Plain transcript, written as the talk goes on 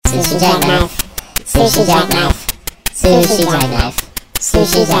Sushi jackknife. Sushi jackknife. Sushi jackknife.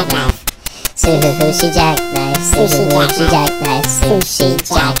 Sushi jackknife. Sushi jackknife. Sushi jackknife. Sushi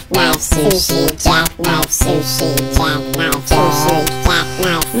jackknife. Sushi jackknife. Sushi jackknife.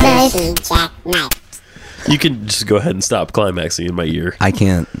 Sushi jackknife. You can just go ahead and stop climaxing in my ear. I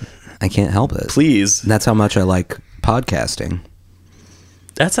can't help it. Please. That's how much I like podcasting.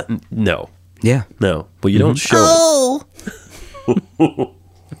 No. Yeah. No. Well, you don't show it.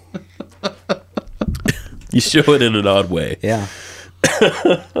 You show it in an odd way. Yeah.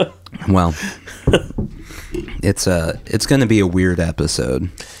 Well, it's going to be a weird episode.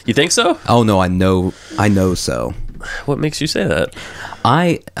 You think so? Oh no, I know so. What makes you say that?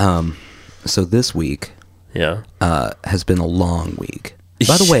 So this week Yeah. has been a long week.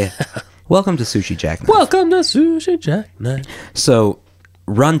 By the way, welcome to Sushi Jackknife. Welcome to Sushi Jackknife. So,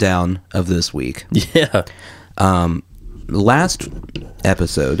 rundown of this week. Yeah. Last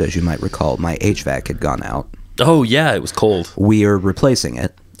episode, as you might recall, my HVAC had gone out. Oh, yeah, it was cold. We are replacing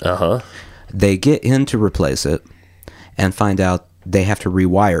it. Uh-huh. They get in to replace it and find out they have to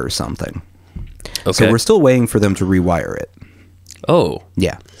rewire something. Okay. So we're still waiting for them to rewire it. Oh.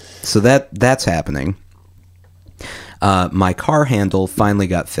 Yeah. So that's happening. My car handle finally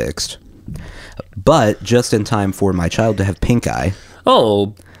got fixed, but just in time for my child to have pink eye.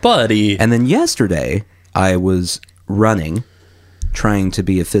 Oh, buddy. And then yesterday, I was running, trying to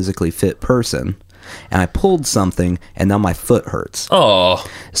be a physically fit person, and I pulled something, and now my foot hurts. Oh.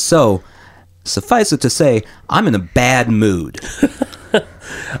 So, suffice it to say, I'm in a bad mood.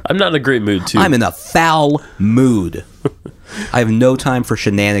 I'm not in a great mood, too. I'm in a foul mood. I have no time for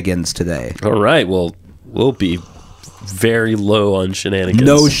shenanigans today. All right, well, we'll be very low on shenanigans.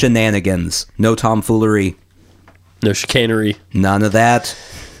 No shenanigans. No tomfoolery. No chicanery. None of that.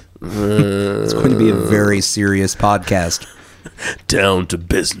 It's going to be a very serious podcast. Down to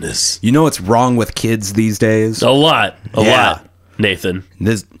business. You know what's wrong with kids these days? A lot. A Yeah. lot, Nathan.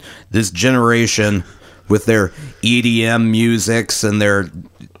 This generation with their EDM musics and their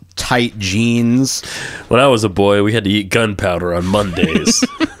tight jeans. When I was a boy, we had to eat gunpowder on Mondays.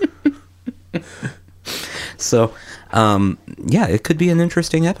 So, yeah, it could be an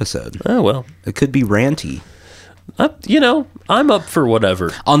interesting episode. Oh, well. It could be ranty. I'm up for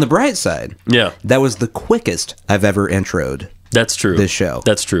whatever. On the bright side, Yeah, that was the quickest I've ever introed that's true. this show.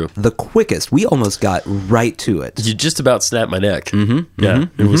 That's true. The quickest. We almost got right to it. You just about snapped my neck. Mm-hmm. Yeah,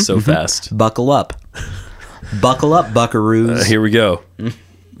 it was so fast. Buckle up. Buckle up, buckaroos. Here we go.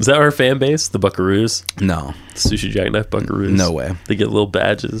 Is that our fan base? The Buckaroos? No. Sushi Jackknife Buckaroos? No way. They get little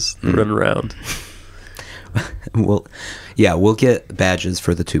badges. They run around. We'll get badges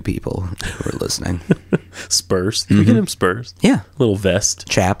for the two people who are listening. Spurs. Can we get him Spurs? Yeah. Little vest.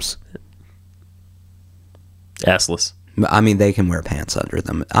 Chaps. Assless. I mean, they can wear pants under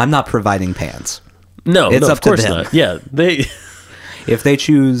them. I'm not providing pants. No, It's no, up of to course them. not. Yeah, If they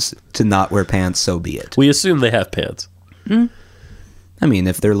choose to not wear pants, so be it. we assume they have pants. I mean,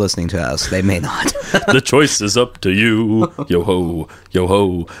 if they're listening to us, they may not. The choice is up to you. Yo ho, yo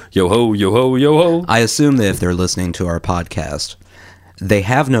ho, yo ho, yo ho, yo ho. I assume that if they're listening to our podcast, they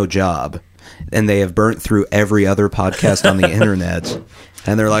have no job, and they have burnt through every other podcast on the internet,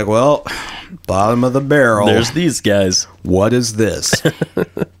 and they're like, well, bottom of the barrel. There's these guys. What is this?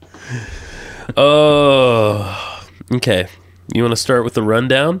 Oh, okay. You want to start with the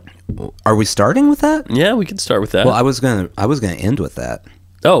rundown? Are we starting with that? Yeah, we can start with that. Well, I was gonna end with that.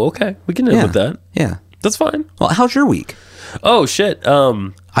 Oh, okay. We can end with that. Yeah. That's fine. Well, how's your week? Oh, shit.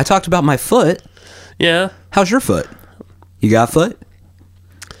 I talked about my foot. Yeah. How's your foot? You got a foot?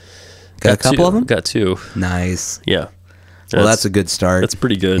 Got a couple two. of them? Got two. Nice. Yeah. Well, that's a good start. That's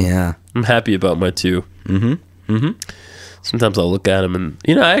pretty good. Yeah. I'm happy about my two. Mm-hmm. Mm-hmm. Sometimes I'll look at them and,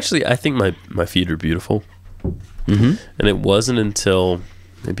 I think my feet are beautiful. Mm-hmm. And it wasn't until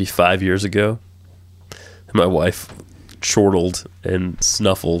maybe 5 years ago that my wife chortled and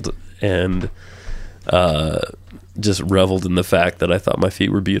snuffled and just reveled in the fact that I thought my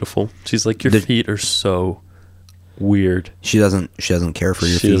feet were beautiful. She's like, your feet are so weird. She doesn't care for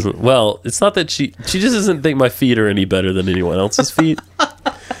your She feet. doesn't. Well, it's not that she just doesn't think my feet are any better than anyone else's feet.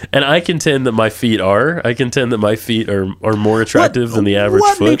 And I contend that my feet are. I contend that my feet are more attractive than the average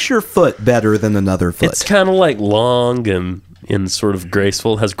What foot. makes your foot better than another foot? It's kind of like long and sort of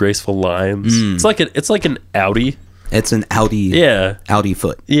graceful. It has graceful lines. It's like an Audi. It's an Audi. Yeah. Audi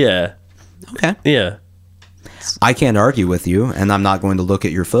foot. Yeah. Okay. Yeah. I can't argue with you, and I'm not going to look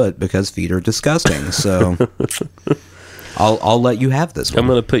at your foot because feet are disgusting. So I'll let you have this one. I'm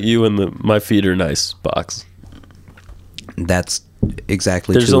gonna put you in the my feet are nice box. That's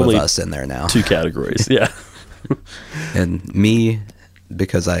exactly There's two of only us in there now. Two categories. Yeah. And me,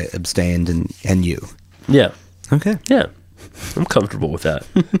 because I abstained and you. Yeah. Okay. Yeah. I'm comfortable with that.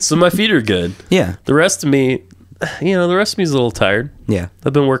 So my feet are good. Yeah. The rest of me, the rest of me is a little tired. Yeah.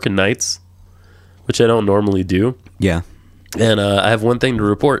 I've been working nights, which I don't normally do. Yeah. And I have one thing to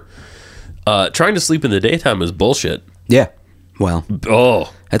report. Trying to sleep in the daytime is bullshit. Yeah. Well,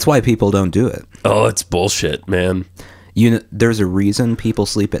 Oh, that's why people don't do it. it's bullshit, man. There's a reason people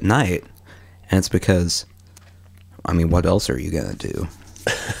sleep at night, and it's because, I mean, what else are you going to do?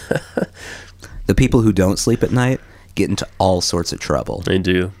 The people who don't sleep at night get into all sorts of trouble. They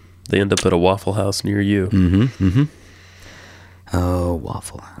do. They end up at a Waffle House near you. Oh,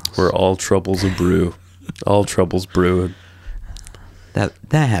 Waffle House. Where all troubles brew. All troubles brew. That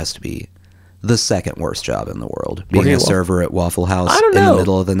has to be the second worst job in the world. Being Working a at server at Waffle House I don't in know. the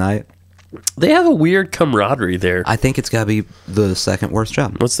middle of the night. They have a weird camaraderie there. I think it's got to be the second worst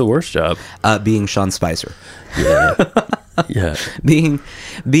job. What's the worst job? Being Sean Spicer. Yeah.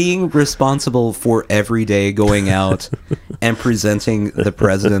 Being responsible for every day going out and presenting the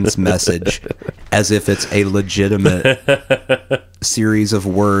president's message as if it's a legitimate series of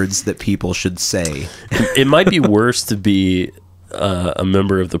words that people should say. It might be worse to be a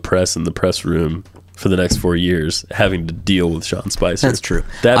member of the press in the press room for the next 4 years, having to deal with Sean Spicer. That's true.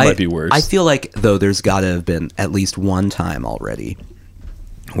 That might be worse. I feel like, though, there's got to have been at least one time already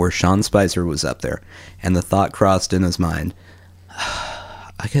where Sean Spicer was up there and the thought crossed in his mind,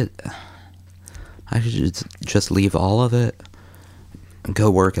 I could just leave all of it and go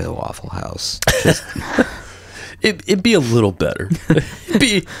work at a Waffle House. Just, It'd be a little better. It'd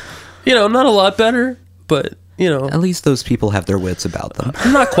be, not a lot better, but, at least those people have their wits about them.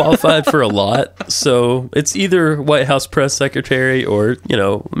 I'm not qualified for a lot, so it's either White House press secretary or,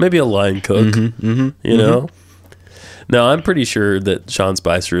 maybe a line cook, Now, I'm pretty sure that Sean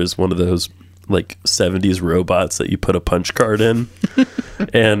Spicer is one of those, 70s robots that you put a punch card in,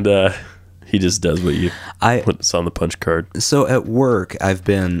 and he just does what's on the punch card. So at work, I've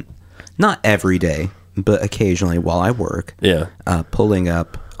been, not every day, but occasionally while I work, Yeah. Pulling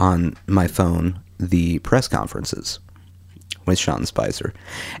up on my phone the press conferences with Sean Spicer.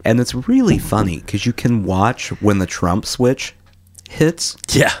 And it's really funny because you can watch when the Trump switch hits.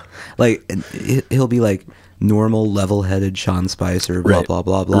 Yeah. He'll be like, normal, level-headed Sean Spicer, blah, Right. blah,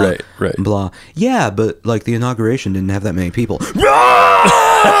 blah, blah. Right. Blah. Yeah, but, the inauguration didn't have that many people.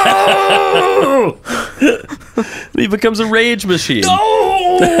 He becomes a rage machine.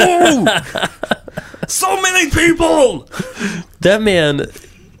 So many people! That man,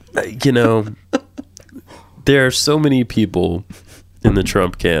 there are so many people in the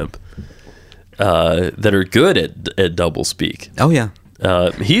Trump camp that are good at doublespeak. Oh, yeah.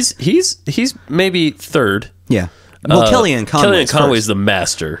 He's maybe third. Yeah. Well, Kellyanne Conway's the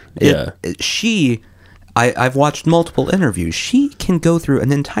master. Yeah. I've watched multiple interviews. She can go through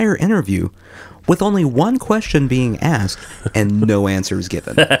an entire interview with only one question being asked and no answers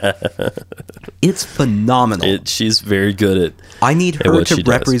given. It's phenomenal. She's very good at. I need her what to she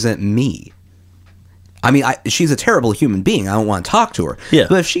does. represent me. I mean, she's a terrible human being. I don't want to talk to her. Yeah.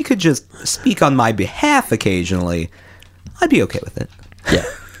 But if she could just speak on my behalf occasionally, I'd be okay with it. Yeah.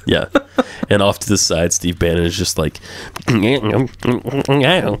 Yeah. And off to the side, Steve Bannon is just like.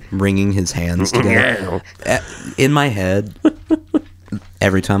 Wringing his hands together. In my head,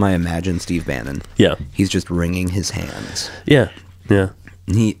 every time I imagine Steve Bannon, Yeah. he's just wringing his hands. Yeah. Yeah.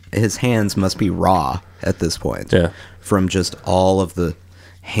 His hands must be raw at this point. Yeah. From just all of the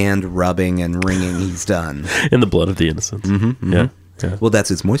hand rubbing and wringing he's done. In the blood of the innocents. Yeah. Yeah. Well, that's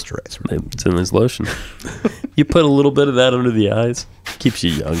his moisturizer. It's in his lotion. You put a little bit of that under the eyes. Keeps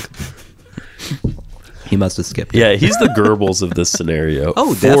you young. He must have skipped it. Yeah, he's the Goebbels of this scenario.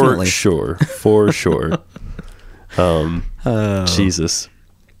 Oh, definitely. For sure. Jesus.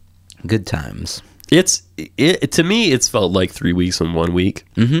 Good times. To me, it's felt like 3 weeks in 1 week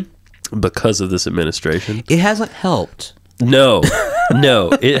because of this administration. It hasn't helped. No,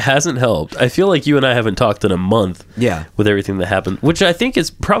 it hasn't helped. I feel like you and I haven't talked in a month. Yeah. With everything that happened, which I think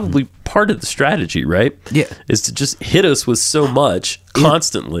is probably part of the strategy, right? Yeah. Is to just hit us with so much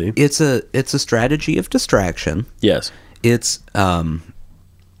constantly. It's a strategy of distraction. Yes. It's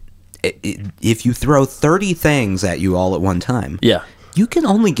if you throw 30 things at you all at one time, Yeah. you can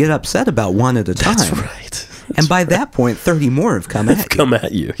only get upset about one at a time. That's right. And by that point, 30 more have come at you. Come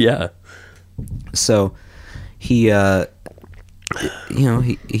at you. Yeah. So he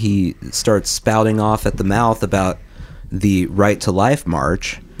he starts spouting off at the mouth about the Right to Life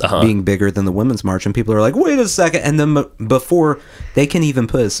March being bigger than the Women's March, and people are like, wait a second. And then before they can even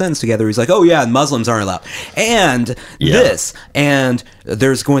put a sentence together, he's like, oh yeah, and Muslims aren't allowed, and this, and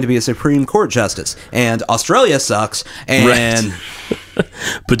there's going to be a Supreme Court justice, and Australia sucks, and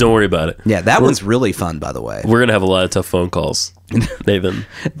But don't worry about it. Yeah, that one's really fun, by the way. We're going to have a lot of tough phone calls, Nathan.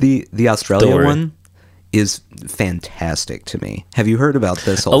 The Australia Don't worry. one is fantastic to me. Have you heard about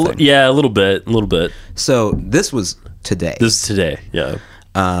this whole thing? Yeah, a little bit. So this was today. This is today, yeah.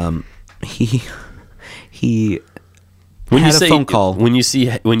 He When had you say a phone call. when you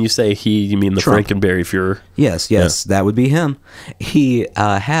say he, you mean the Trump. Frankenberry Führer? Yes, that would be him. He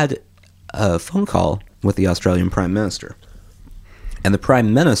had a phone call with the Australian Prime Minister. And the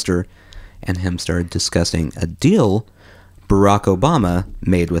Prime Minister and him started discussing a deal Barack Obama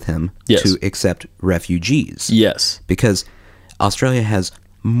made with him Yes. to accept refugees. Yes, Because Australia has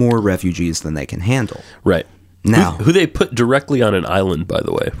more refugees than they can handle. right. Now- who they put directly on an island, by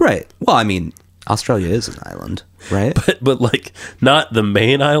the way. Right. Well, I mean, Australia is an island, right? But like not the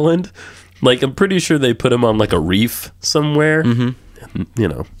main island. Like I'm pretty sure they put him on like a reef somewhere. Mm-hmm. You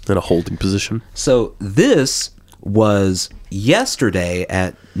know, in a holding position. So this was yesterday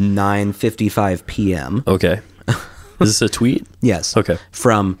at 9:55 p.m. Okay. Is this a tweet? Yes. Okay.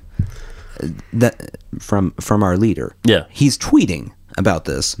 From our leader. Yeah. He's tweeting about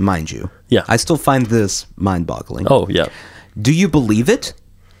this, mind you. Yeah. I still find this mind-boggling. Oh yeah. Do you believe it?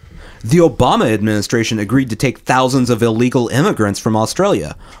 The Obama administration agreed to take thousands of illegal immigrants from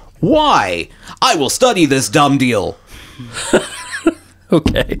Australia. Why? I will study this dumb deal.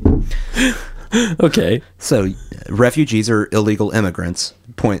 Okay. Okay. So, refugees are illegal immigrants.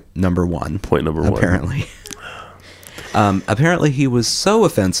 Point number one. Point number one. Apparently. Apparently, he was so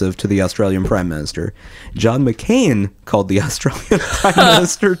offensive to the Australian Prime Minister. John McCain called the Australian Prime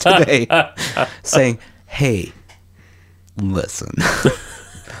Minister today, saying, "Hey, listen.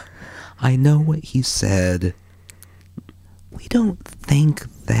 I know what he said. We don't think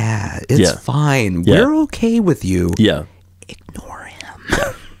that. It's Yeah. fine. Yeah. We're okay with you. Yeah. Ignore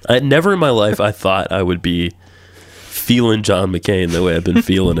him." Never in my life I thought I would be feeling John McCain the way I've been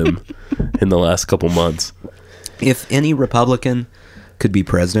feeling him in the last couple months. If any Republican could be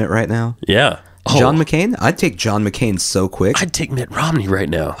president right now, Yeah. John McCain, I'd take John McCain so quick. I'd take Mitt Romney right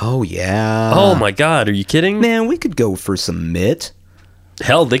now. Oh, yeah. Oh my God, are you kidding? Man, we could go for some Mitt.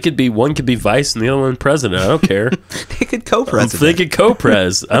 Hell, one could be vice and the other one president. I don't care. They could If co-president. they could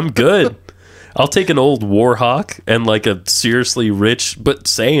co-pres, I'm good. I'll take an old war hawk and like a seriously rich but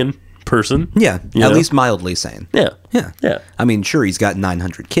sane person. Yeah, You at know? least mildly sane. Yeah. Yeah. Yeah. I mean, sure, he's got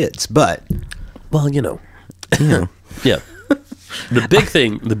 900 kids, but, Well, you know. you know. Yeah. The big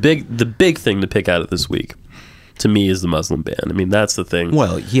thing to pick out of this week to me is the Muslim ban. I mean, that's the thing.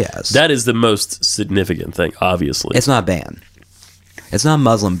 Well, yes. That is the most significant thing, obviously. It's not a ban. It's not a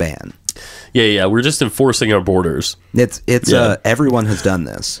Muslim ban. Yeah. We're just enforcing our borders. It's Yeah. everyone has done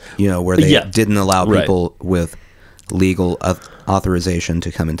this, where they Yeah. didn't allow Right. people with legal authorization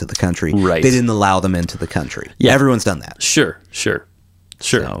to come into the country. Right. They didn't allow them into the country. Yeah. Everyone's done that. Sure.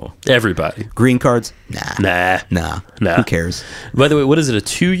 So- Everybody. Green cards? Nah. Nah. Nah. Who cares? By the way, what is it, a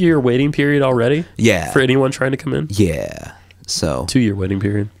 2-year waiting period already? Yeah. For anyone trying to come in? Yeah. So 2-year waiting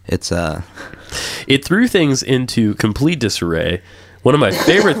period. it's It threw things into complete disarray. One of my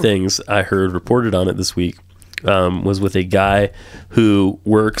favorite things I heard reported on it this week was with a guy who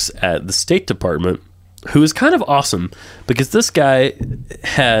works at the State Department, who is kind of awesome because this guy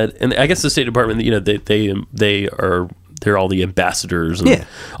had, and I guess the State Department, they're all the ambassadors and Yeah.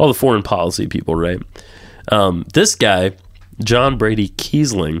 all the foreign policy people, right? This guy, John Brady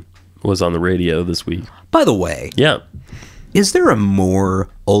Kiesling, was on the radio this week. by the way, Yeah, is there a more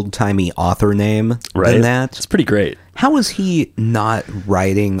old-timey author name right. than that? It's pretty great. How is he not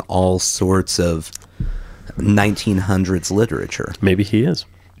writing all sorts of 1900s literature? Maybe he is.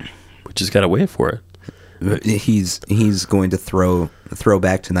 We just got to wait for it. He's going to throw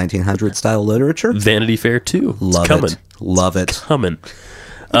back to 1900 style literature. Vanity Fair 2. Love it's coming. it. Love it. Coming.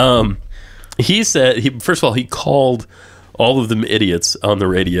 He said, first of all, he called all of them idiots on the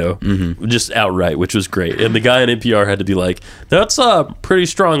radio, just outright, which was great. And the guy on NPR had to be like, that's pretty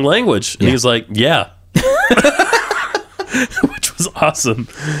strong language. And he was like, yeah. Which was awesome.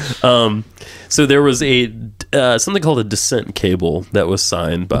 So there was a something called a dissent cable that was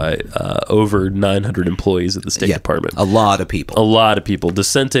signed by over 900 employees at the State Department. A lot of people. A lot of people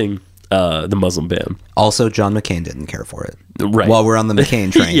dissenting the Muslim ban. Also, John McCain didn't care for it. Right. While we're on the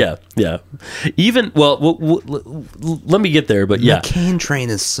McCain train. Yeah. Even, let me get there, but yeah. McCain train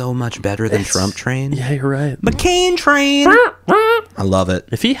is so much better than Trump train. Yeah, you're right. McCain train. I love it.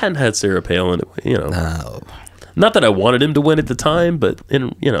 If he hadn't had Sarah Palin, Oh. not that I wanted him to win at the time, but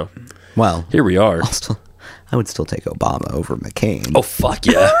Well, here we are. I would still take Obama over McCain. Oh, fuck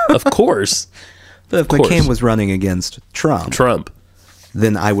yeah. Of course. But if McCain was running against Trump, Trump.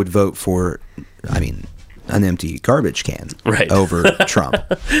 then I would vote for, an empty garbage can Right. over Trump.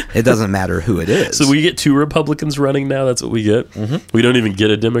 It doesn't matter who it is. So we get 2 Republicans running now. That's what we get. We don't even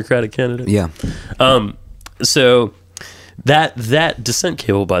get a Democratic candidate. yeah. So that dissent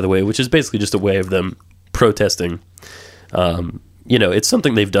cable, by the way, which is basically just a way of them protesting. It's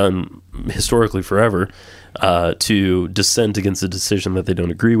something they've done historically forever, to dissent against a decision that they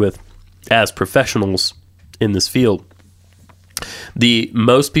don't agree with as professionals in this field. The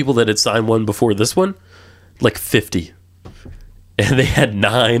most people that had signed one before this one, like 50. And they had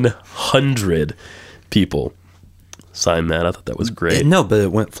 900 people sign that. I thought that was great. No, but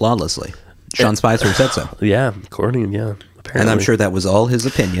it went flawlessly. Sean Spicer said so. Yeah, according, apparently. And I'm sure that was all his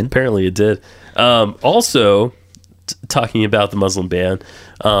opinion. Apparently it did. Also, talking about the Muslim ban,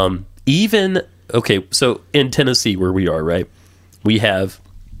 so in Tennessee where we are, right, we have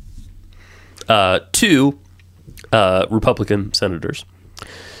 2 Republican senators.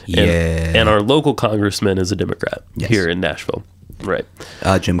 And our local congressman is a Democrat here in Nashville. Right.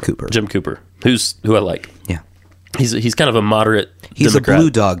 Jim Cooper. Jim Cooper, who I like. Yeah. He's kind of a moderate He's Democrat. a blue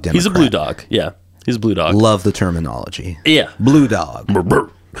dog Democrat. He's a blue dog, yeah. He's a blue dog. Love the terminology. Yeah. Blue dog.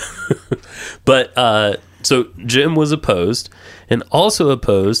 But so Jim was opposed, and also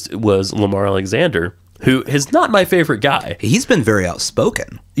opposed was Lamar Alexander, who is not my favorite guy. He's been very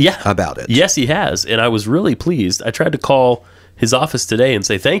outspoken about it. Yes, he has, and I was really pleased. I tried to call his office today and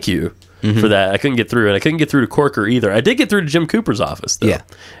say thank you for that. I couldn't get through, and I couldn't get through to Corker either. I did get through to Jim Cooper's office, though,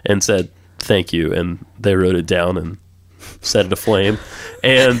 and said thank you, and they wrote it down and set it aflame.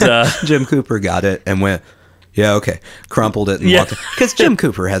 And Jim Cooper got it and went, yeah, okay. Crumpled it and walked. Because Jim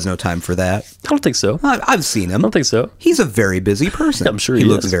Cooper has no time for that. I don't think so. I've seen him. I don't think so. He's a very busy person. I'm sure he he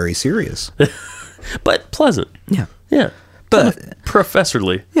looks is. very serious. But pleasant. Yeah. Yeah. But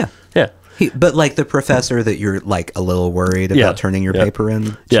professorly. yeah. Yeah. But like the professor that you're like a little worried about turning your paper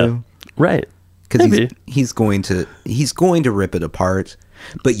in to. Right. Because he's going to rip it apart,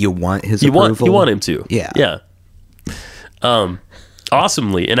 but you want his approval. You want him to. Yeah. Yeah.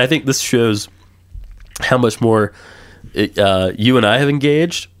 Awesomely. And I think this shows how much more you and I have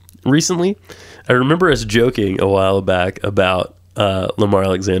engaged recently. I remember us joking a while back about Lamar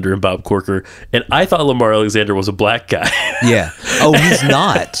Alexander and Bob Corker, and I thought Lamar Alexander was a black guy. Yeah. Oh, he's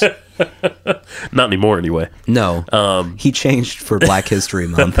not. Not anymore, anyway. No. He changed for Black History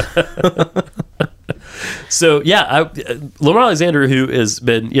Month. So, Lamar Alexander, who has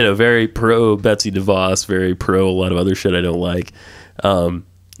been, very pro Betsy DeVos, very pro a lot of other shit I don't like,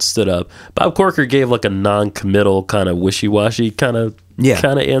 stood up. Bob Corker gave like a non-committal kind of wishy-washy kind of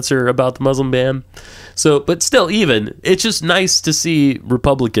answer about the Muslim ban. So, but still, even it's just nice to see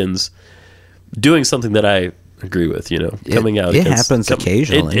Republicans doing something that I agree with. Coming out. It happens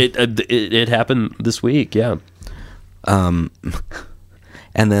occasionally. It happened this week. Yeah. And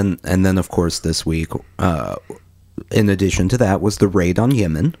then of course this week, in addition to that, was the raid in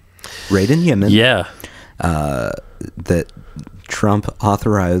Yemen. Yeah. That Trump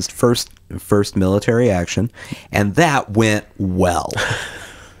authorized first military action, and that went well.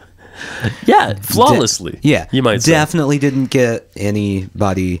 Yeah, flawlessly. You might say. Definitely didn't get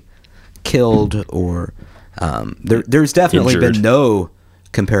anybody killed or there's definitely injured. been no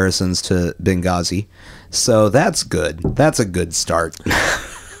comparisons to Benghazi, so that's good. That's a good start.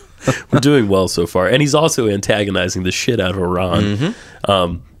 We're doing well so far, and he's also antagonizing the shit out of Iran,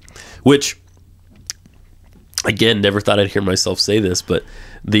 which, again, never thought I'd hear myself say this, but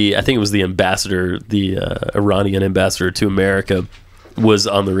I think it was the ambassador, the Iranian ambassador to America, was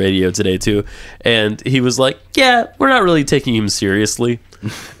on the radio today too, and he was like, "Yeah, we're not really taking him seriously,"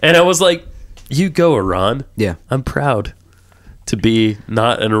 and I was like, "You go, Iran. Yeah, I'm proud to be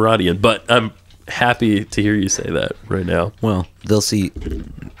not an Iranian, but I'm happy to hear you say that right now." Well, we'll see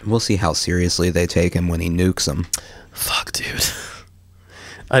how seriously they take him when he nukes them. Fuck, dude.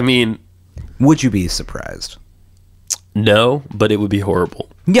 I mean, would you be surprised? No, but it would be horrible.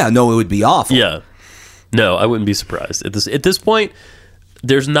 Yeah, no, it would be awful. Yeah, no, I wouldn't be surprised at this point.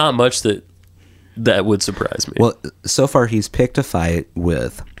 There's not much that would surprise me. Well, so far he's picked a fight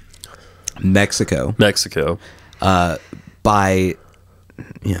with Mexico. By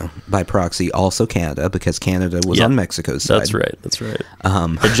proxy, also Canada, because Canada was on Mexico's side. That's right.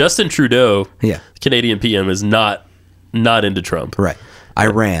 And Justin Trudeau, Canadian PM, is not into Trump. Right.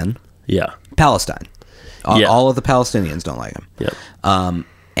 Iran. Yeah. Palestine. All of the Palestinians don't like him. Yeah.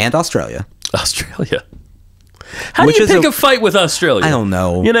 And Australia. How do you pick a fight with Australia? I don't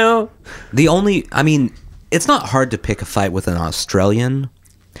know. It's not hard to pick a fight with an Australian,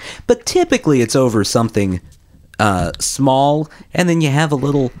 but typically it's over something small, and then you have a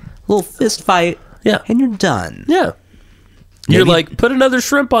little fist fight, and you're done. Yeah. You're like, put another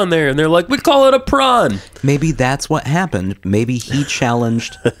shrimp on there. And they're like, we call it a prawn. Maybe that's what happened. Maybe he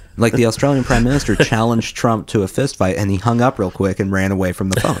challenged, like the Australian Prime Minister challenged Trump to a fist fight, and he hung up real quick and ran away from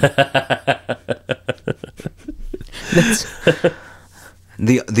the phone.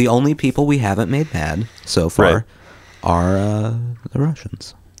 The only people we haven't made mad so far are the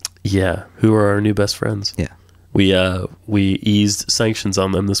Russians. Yeah, who are our new best friends. Yeah. We eased sanctions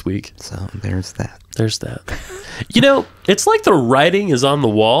on them this week. So there's that. There's that. It's like the writing is on the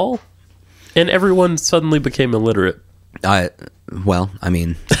wall, and everyone suddenly became illiterate.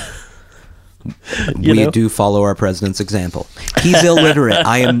 We do follow our president's example. He's illiterate.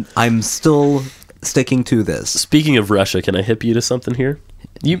 I'm still sticking to this. Speaking of Russia, can I hip you to something here?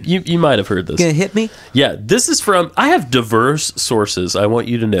 You might have heard this. Gonna hit me? Yeah, this is from. I have diverse sources. I want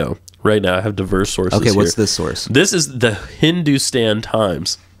you to know right now. I have diverse sources. Okay, what's here. this source? This is the Hindustan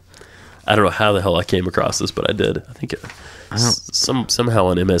Times. I don't know how the hell I came across this, but I did. I think somehow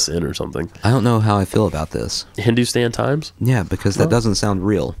on MSN or something. I don't know how I feel about this. Hindustan Times? Yeah, because that doesn't sound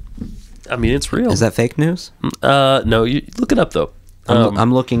real. I mean, it's real. Is that fake news? No, you look it up though.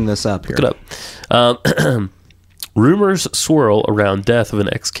 I'm looking this up here. Look it up. Rumors swirl around death of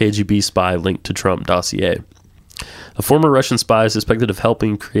an ex-KGB spy linked to Trump dossier. A former Russian spy is suspected of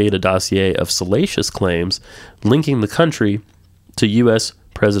helping create a dossier of salacious claims linking the country to U.S.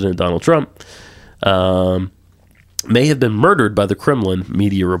 President Donald Trump. May have been murdered by the Kremlin,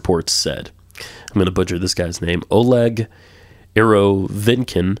 media reports said. I'm going to butcher this guy's name. Oleg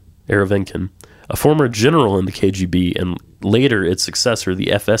Erovenkin, a former general in the KGB and later its successor, the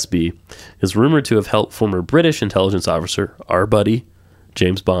FSB, is rumored to have helped former British intelligence officer, our buddy,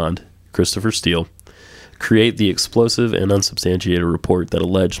 James Bond, Christopher Steele, create the explosive and unsubstantiated report that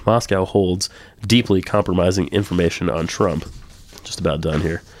alleged Moscow holds deeply compromising information on Trump. Just about done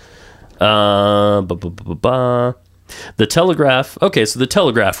here. The Telegraph. Okay, so the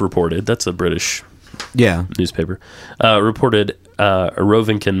Telegraph reported, that's a British newspaper, reported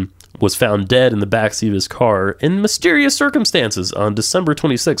Erovenkin was found dead in the backseat of his car in mysterious circumstances on December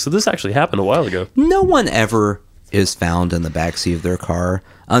 26th. So this actually happened a while ago. No one ever is found in the backseat of their car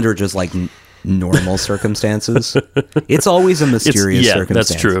under just like normal circumstances. It's always a mysterious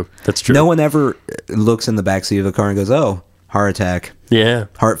circumstance. That's true. No one ever looks in the backseat of a car and goes, "Oh, heart attack. Yeah.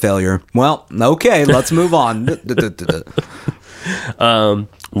 Heart failure. Well, okay, let's move on."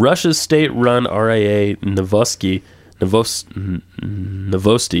 Russia's state-run RIA Novosti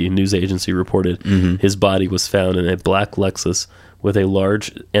news agency reported his body was found in a black Lexus with a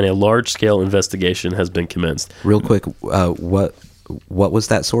large-scale investigation has been commenced. Real quick, what was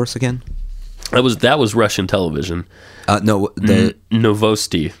that source again? That was Russian television.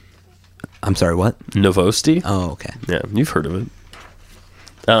 Novosti. I'm sorry, what? Novosti? Oh, okay. Yeah, you've heard of it.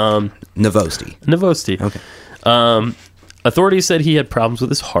 Novosti. Okay. Authorities said he had problems with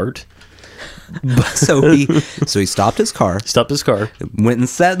his heart. So he stopped his car. Went and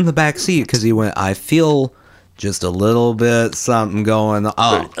sat in the back seat because he went, I feel just a little bit something going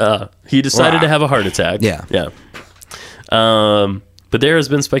on. He decided to have a heart attack. Yeah. But there has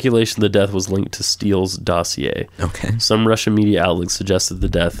been speculation the death was linked to Steele's dossier. Okay. Some Russian media outlets suggested the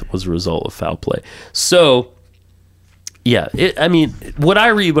death was a result of foul play. So, yeah, what I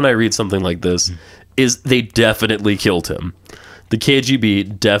read when I read something like this is they definitely killed him. The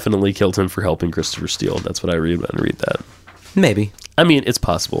KGB definitely killed him for helping Christopher Steele. That's what I read when I read that. Maybe. I mean, it's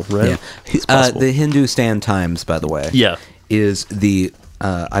possible, right? Yeah. It's possible. The Hindustan Times, by the way, is the,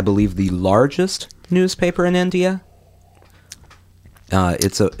 I believe, the largest newspaper in India.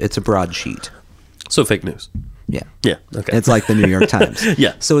 It's a broadsheet. So fake news. Yeah. Yeah. Okay. It's like the New York Times.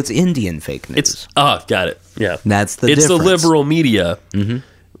 Yeah. So it's Indian fake news. Got it. Yeah. That's the difference. It's the liberal media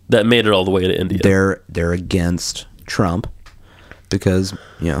that made it all the way to India. They're against Trump because,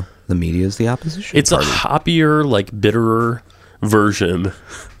 the media is the opposition. It's party. A hoppier, bitterer version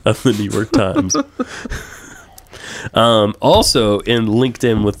of the New York Times. Also, in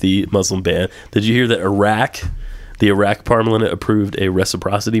LinkedIn with the Muslim ban, did you hear that the Iraq Parliament approved a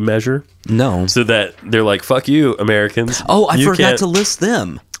reciprocity measure? No. So that they're like, fuck you, Americans. Oh, I forgot to list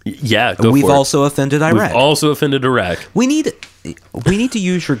them. Yeah, We've also offended Iraq. We've also offended Iraq. We need to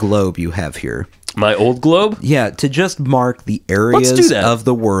use your globe you have here. My old globe? Yeah, to just mark the areas of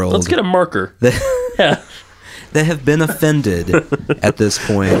the world. Let's get a marker. That have been offended at this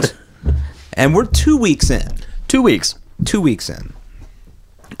point. And we're 2 weeks in. 2 weeks. 2 weeks in.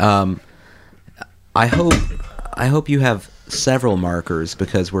 I hope you have several markers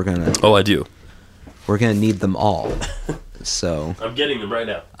because we're gonna. Oh, I do. We're gonna need them all. So I'm getting them right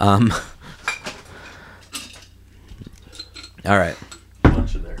now. All right.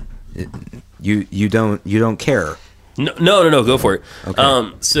 Bunch in there. You don't care. No. Go for it.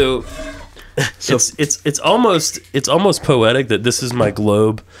 Okay. So it's almost poetic that this is my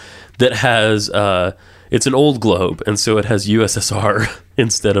globe that has it's an old globe, and so it has USSR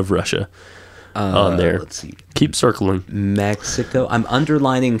instead of Russia on there. Let's see. Keep circling. Mexico. I'm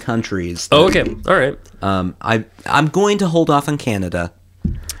underlining countries. Oh, okay. All right. I'm going to hold off on Canada.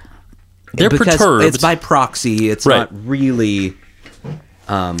 They're because perturbed. it's by proxy. It's Right. not really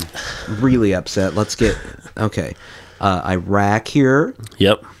really upset. Let's get okay. Iraq here.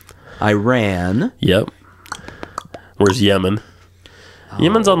 Yep. Iran. Yep. Where's Yemen?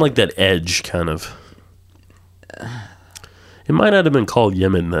 Yemen's on like that edge, kind of. It might not have been called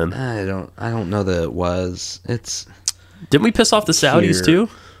Yemen then. I don't know that it was. It's Didn't we piss off the Saudis Here. too?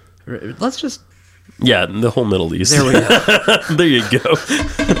 let's just Yeah, the whole Middle East. there we go. There you go.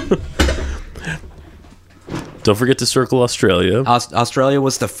 Don't forget to circle Australia. Australia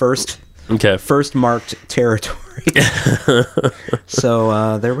was the first Okay. marked territory.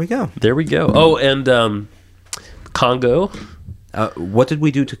 So there we go. There we go. Oh, and Congo. What did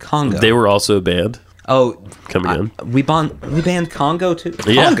we do to Congo? They were also banned. Oh, Coming in. we banned Congo too.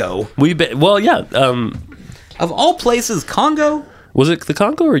 Yeah. Congo, Well, yeah. of all places, Congo. Was it the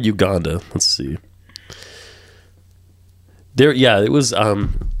Congo or Uganda? Let's see. There, yeah, it was.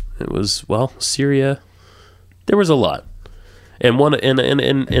 Well, Syria. There was a lot, and one, and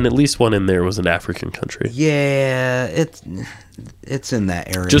at least one in there was an African country. Yeah, it's in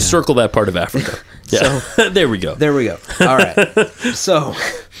that area. Just circle that part of Africa. Yeah, there we go. There we go. All right. So,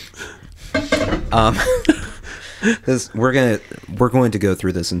 we're going to go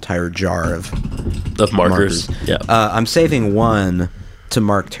through this entire jar of Markers. Yeah, I'm saving one to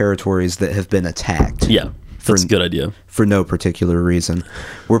mark territories that have been attacked. yeah, that's a good idea. For no particular reason.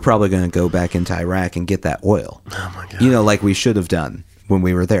 We're probably going to go back into Iraq and get that oil. Oh my god! You know, like we should have done when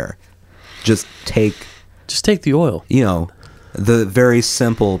we were there. Just take the oil. the very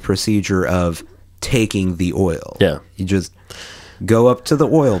simple procedure of taking the oil. Yeah. You just go up to the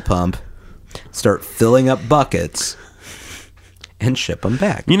oil pump, start filling up buckets, and ship them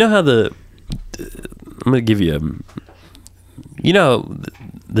back. You know how I'm going to give you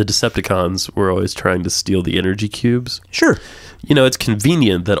the Decepticons were always trying to steal the energy cubes? Sure. It's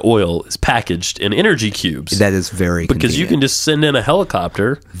convenient that oil is packaged in energy cubes. That is very because you can just send in a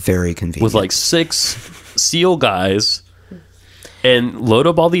helicopter very convenient. with like 6 SEAL guys and load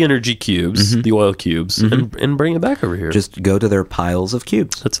up all the energy cubes, the oil cubes, and bring it back over here. Just go to their piles of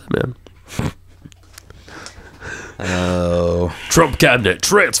cubes. That's it, man. Oh. Trump cabinet,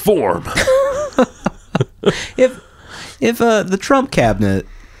 transform. If the Trump cabinet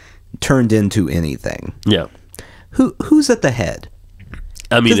turned into anything, Yeah. who's at the head?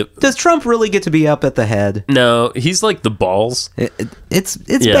 I mean, Does Trump really get to be up at the head? no, he's like the balls. It's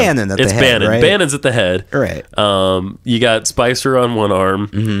Yeah. Bannon at the It's head, Bannon. right? Bannon's at the head. Right. You got Spicer on one arm,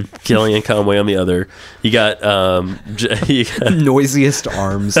 Kellyanne Conway on the other. You got, Noisiest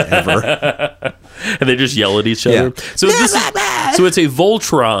arms ever. and they just yell at each other. Yeah. So it's a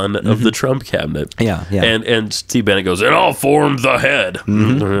Voltron of the Trump cabinet. Yeah, yeah. And Steve Bannon goes, "It all formed the head."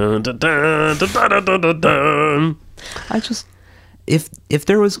 I just if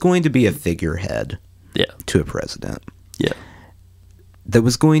there was going to be a figurehead Yeah, to a president, yeah. that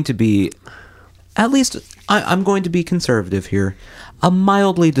was going to be, at least I'm going to be conservative here, a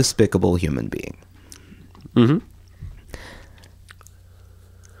mildly despicable human being. Mm-hmm.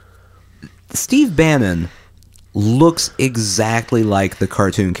 Steve Bannon looks exactly like the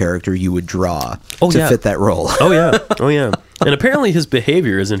cartoon character you would draw to fit that role. Oh yeah. And apparently his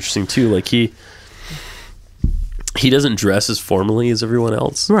behavior is interesting too. Like he doesn't dress as formally as everyone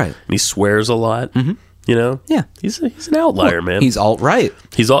else, Right. And he swears a lot. Mm-hmm. Yeah. he's an outlier, man. He's alt-right.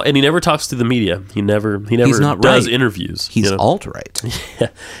 And he never talks to the media. He never not does right. interviews. He's alt-right.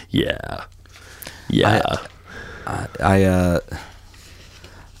 Yeah.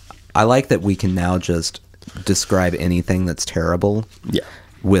 I like that we can now just describe anything that's terrible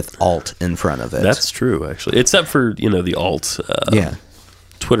with alt in front of it. That's true, actually. Except for, the alt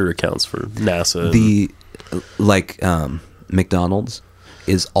Twitter accounts for NASA. McDonald's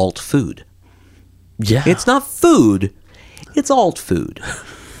is alt food. Yeah. It's not food, it's alt food.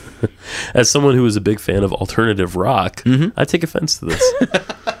 As someone who is a big fan of alternative rock, I take offense to this.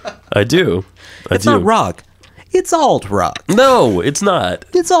 I do. It's not rock. It's alt rock. No, it's not.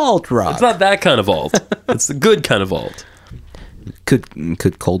 It's alt rock. It's not that kind of alt. It's the good kind of alt. Could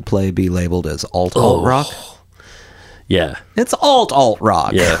Coldplay be labeled as alt rock? Yeah. It's alt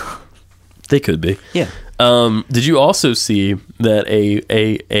rock. Yeah. They could be. Yeah. Did you also see that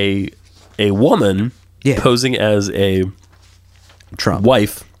a woman posing as a Trump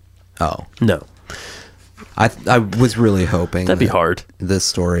wife? Oh. No. I was really hoping That'd be that hard. this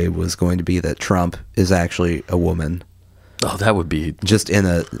story was going to be that Trump is actually a woman, Oh, that would be just in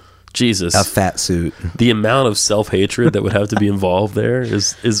a Jesus. fat suit. The amount of self-hatred that would have to be involved there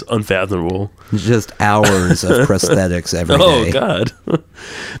is unfathomable. Just hours of prosthetics every day. Oh, God.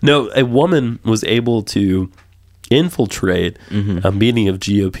 No, a woman was able to infiltrate a meeting of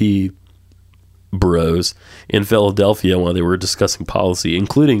GOP bros in Philadelphia while they were discussing policy,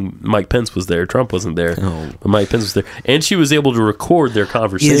 including Mike Pence was there. Trump wasn't there, but Mike Pence was there. And she was able to record their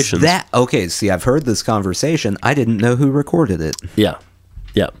conversations. Is that okay? See, I've heard this conversation. I didn't know who recorded it. Yeah.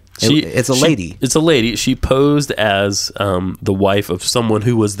 Yeah. It's a lady. It's a lady. She posed as the wife of someone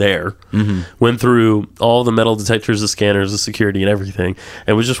who was there, went through all the metal detectors, the scanners, the security, and everything,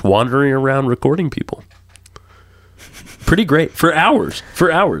 and was just wandering around recording people. Pretty great. For hours.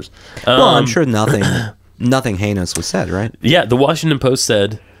 Well, I'm sure nothing heinous was said, right? Yeah, the Washington Post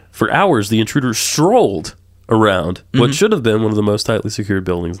said, for hours, the intruder strolled around what should have been one of the most tightly secured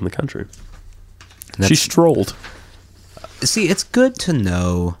buildings in the country. She strolled. See, it's good to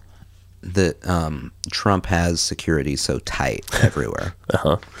know that Trump has security so tight everywhere.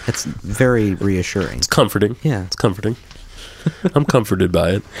 It's very reassuring. It's comforting. Yeah. It's comforting. I'm comforted by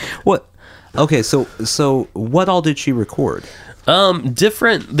it. What? Okay, so what all did she record?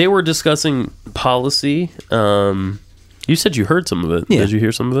 Different. They were discussing policy. You said you heard some of it. Yeah. Did you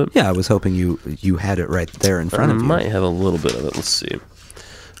hear some of it? Yeah, I was hoping you had it right there in front of you. I might have a little bit of it. Let's see.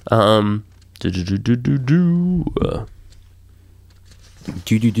 The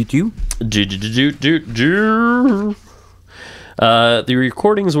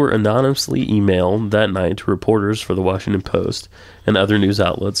recordings were anonymously emailed that night to reporters for the Washington Post and other news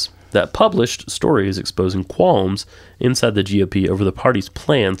outlets that published stories exposing qualms inside the GOP over the party's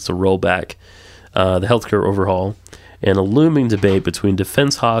plans to roll back the healthcare overhaul and a looming debate between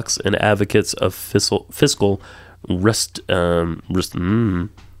defense hawks and advocates of fiscal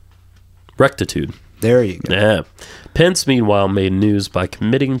rectitude. There you go. Yeah. Pence, meanwhile, made news by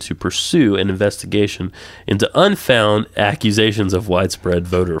committing to pursue an investigation into unfound accusations of widespread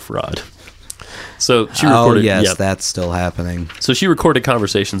voter fraud. So she recorded. Oh, yes, that's still happening. So she recorded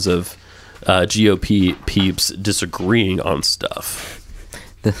conversations of GOP peeps disagreeing on stuff.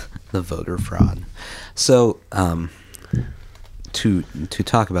 The voter fraud. So, to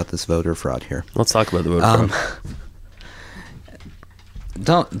talk about this voter fraud here. Let's talk about the voter fraud.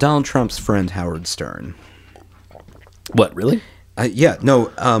 Donald Trump's friend Howard Stern. What, really? Yeah,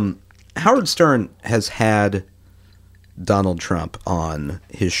 no. Howard Stern has had Donald Trump on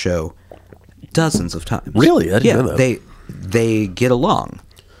his show dozens of times. Really? I didn't know that. They get along.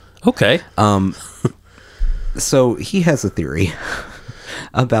 Okay. So he has a theory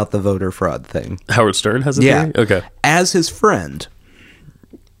about the voter fraud thing. Howard Stern has a theory? Okay. As his friend,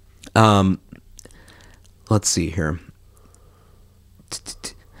 let's see here.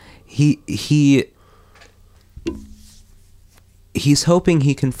 He's hoping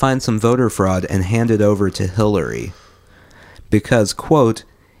he can find some voter fraud and hand it over to Hillary because, quote,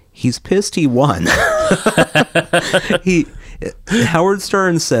 he's pissed he won. Howard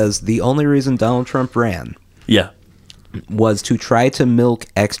Stern says the only reason Donald Trump ran was to try to milk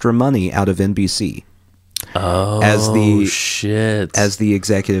extra money out of NBC. Oh, shit. As the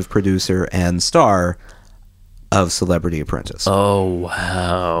executive producer and star of Celebrity Apprentice. Oh,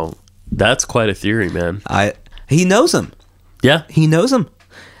 wow. That's quite a theory, man. He knows him. Yeah. He knows him.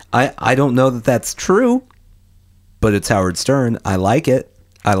 I don't know that that's true, but it's Howard Stern. I like it.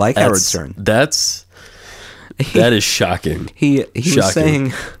 I like Howard Stern. That is shocking. He was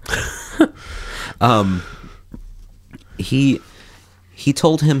saying he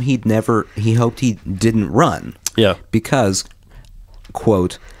told him he hoped he didn't run. Yeah. Because,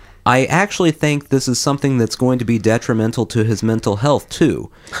 quote, I actually think this is something that's going to be detrimental to his mental health, too,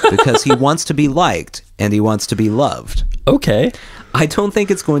 because he wants to be liked and he wants to be loved. Okay. I don't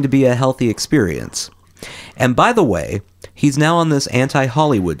think it's going to be a healthy experience. And by the way, he's now on this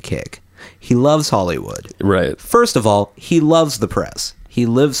anti-Hollywood kick. He loves Hollywood. Right. First of all, he loves the press. He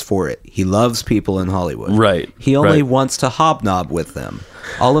lives for it. He loves people in Hollywood. Right. He only wants to hobnob with them.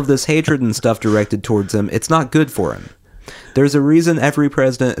 All of this hatred and stuff directed towards him, it's not good for him. There's a reason every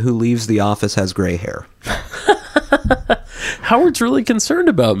president who leaves the office has gray hair. Howard's really concerned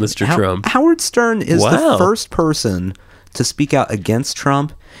about Mr. Trump. Howard Stern is the first person to speak out against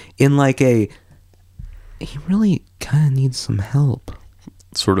Trump in he really kind of needs some help.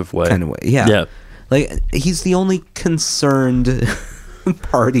 Sort of way. Kind of way, yeah. Yeah. He's the only concerned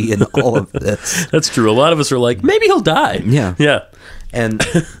party in all of this. That's true. A lot of us are like, maybe he'll die. Yeah. Yeah. And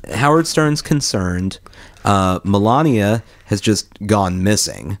Howard Stern's concerned. Melania has just gone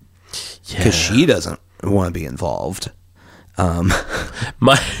missing because she doesn't want to be involved. One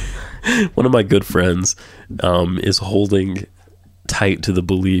of my good friends is holding tight to the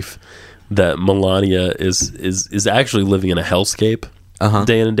belief that Melania is actually living in a hellscape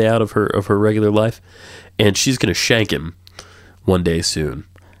day in and day out of her regular life, and she's going to shank him one day soon.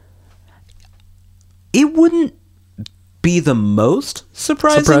 It wouldn't be the most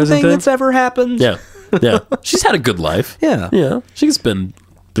surprising thing that's ever happened. Yeah. She's had a good life. Yeah. Yeah. She can spend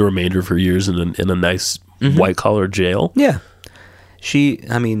the remainder of her years in a nice white collar jail. Yeah. She's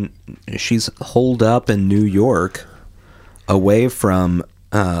holed up in New York, away from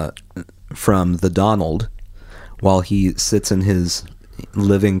the Donald, while he sits in his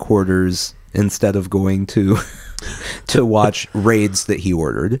living quarters instead of going to watch raids that he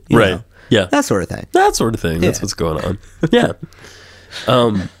ordered. You know? Yeah. That sort of thing. That's what's going on. Yeah.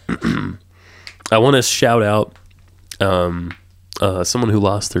 I want to shout out someone who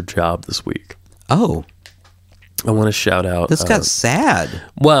lost their job this week. Oh. I want to shout out... This got sad.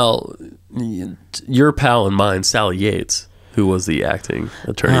 Well, your pal and mine, Sally Yates, who was the acting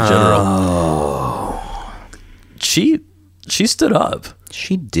attorney general. Oh. She stood up.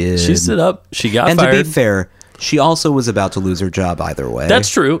 She did. She stood up. She got fired. And to be fair, she also was about to lose her job either way. That's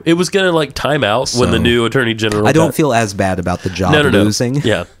true. It was going to time out when the new attorney general... I don't feel as bad about the job losing.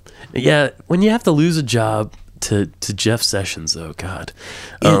 Yeah. Yeah. When you have to lose a job to Jeff Sessions, though, God.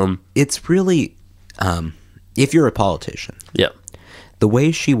 It's really... if you're a politician... Yeah. The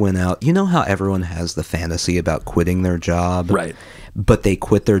way she went out... You know how everyone has the fantasy about quitting their job? Right. But they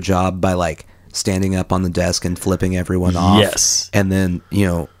quit their job by, standing up on the desk and flipping everyone off. Yes. And then,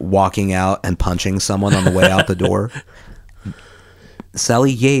 walking out and punching someone on the way out the door.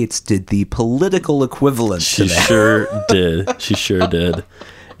 Sally Yates did the political equivalent to that. She sure did.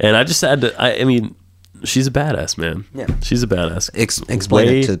 And I just had to... I mean... She's a badass, man. Yeah. She's a badass. Explain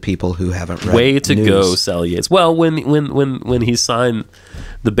it to people who haven't read Way to news. go, Sally Yates. Well, when he signed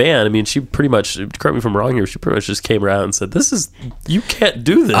the ban, I mean, she pretty much, correct me if I'm wrong here, she pretty much just came around and said, you can't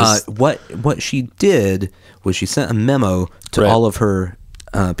do this. What she did was she sent a memo to all of her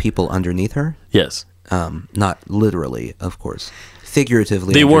people underneath her. Yes. Not literally, of course.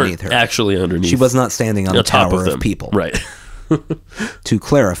 Figuratively they underneath her. Weren't actually underneath. She was not standing on the top tower of people. Right. To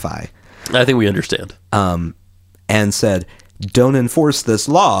clarify. I think we understand. And said, don't enforce this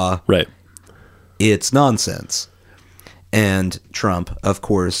law. Right. It's nonsense. And Trump, of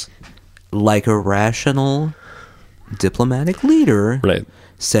course, like a rational diplomatic leader, right,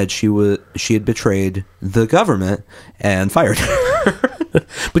 said she had betrayed the government and fired her.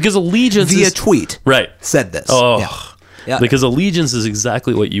 Because allegiance via tweet. Right. Said this. Oh. Yeah. Yeah. Because allegiance is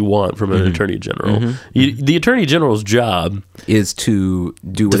exactly what you want from an attorney general. The attorney general's job is to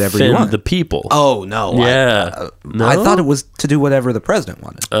do whatever defend you want. The people. Oh, no. Yeah. No? I thought it was to do whatever the president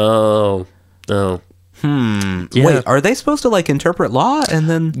wanted. Oh. No. Yeah. Wait, are they supposed to interpret law and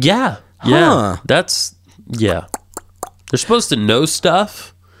then... Yeah. Yeah. That's... Yeah. They're supposed to know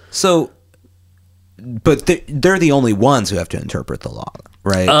stuff. So... But they're the only ones who have to interpret the law,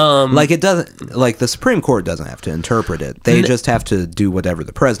 right? It doesn't, the Supreme Court doesn't have to interpret it. They just have to do whatever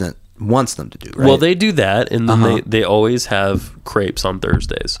the president wants them to do, right? Well, they do that, and then they always have crepes on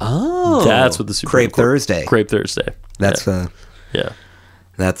Thursdays. Oh. That's what the Supreme Court... Thursday. Crepe Thursday. That's yeah.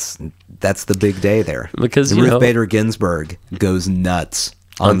 That's the big day there. Because, Ruth Bader Ginsburg goes nuts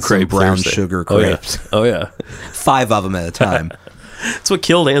on some crepe brown Thursday. sugar crepes. Oh, yeah. 5 of them at a time. That's what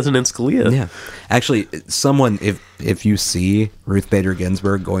killed Antonin Scalia. Yeah. Actually, someone, if you see Ruth Bader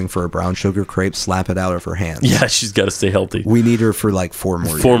Ginsburg going for a brown sugar crepe, slap it out of her hands. Yeah, she's got to stay healthy. We need her for 4 more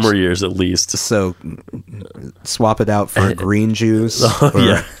years. 4 more years at least. So swap it out for green juice.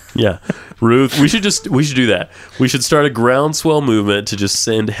 Yeah. Ruth, we should do that. We should start a groundswell movement to just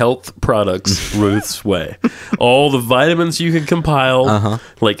send health products Ruth's way. All the vitamins you can compile,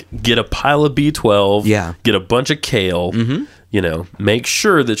 get a pile of B12, get a bunch of kale, make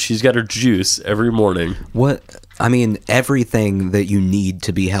sure that she's got her juice every morning. Everything that you need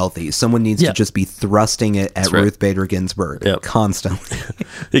to be healthy. Someone needs to just be thrusting it at Ruth Bader Ginsburg constantly.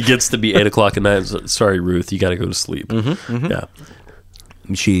 It gets to be 8 o'clock at night. Sorry, Ruth, you got to go to sleep. Yeah.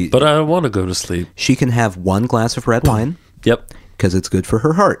 But I don't want to go to sleep. She can have 1 glass of red wine. Yep. Because it's good for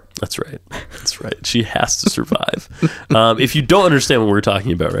her heart. That's right. She has to survive. If you don't understand what we're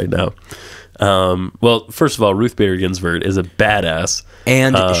talking about right now, well, first of all, Ruth Bader Ginsburg is a badass.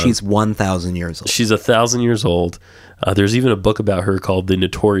 And she's 1,000 years old. She's 1,000 years old. There's even a book about her called The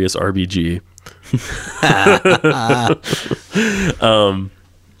Notorious RBG.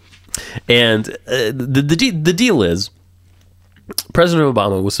 And the deal is, President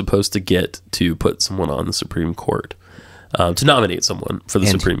Obama was supposed to get to put someone on the Supreme Court to nominate someone for the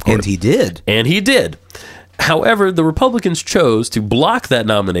Supreme Court. And he did. And he did. However, the Republicans chose to block that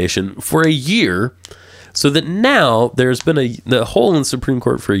nomination for a year, so that now there's been the hole in the Supreme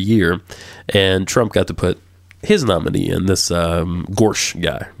Court for a year, and Trump got to put his nominee in, this Gorsuch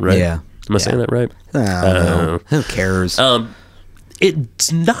guy, right? Yeah. Am I saying that right? Who cares?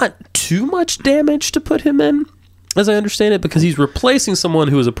 It's not too much damage to put him in, as I understand it, because he's replacing someone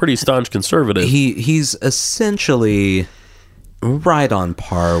who is a pretty staunch conservative. He's essentially right on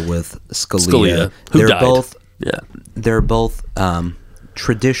par with Scalia. Who they're died. both Yeah. they're both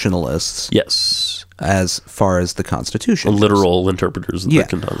traditionalists. Yes. As far as the Constitution, Literal interpreters of the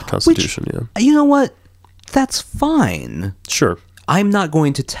Constitution. Which, you know what? That's fine. Sure. I'm not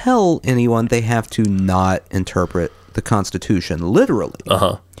going to tell anyone they have to not interpret the Constitution literally.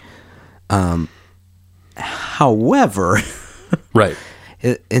 However, right.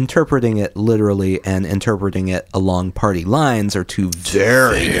 Interpreting it literally and interpreting it along party lines are two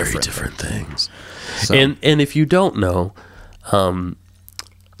very different things. So, and if you don't know,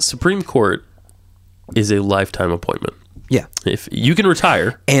 Supreme Court is a lifetime appointment. Yeah. If you can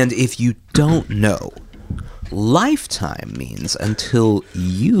retire. And if you don't know, lifetime means until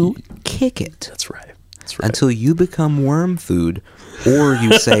you kick it. That's right. Until you become worm food, or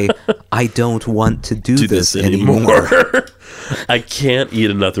you say, I don't want to do this anymore. I can't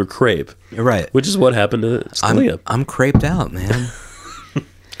eat another crepe. Right. Which is what happened to Scalia. I'm creped out, man.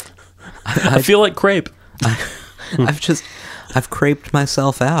 I feel like crepe. I've creped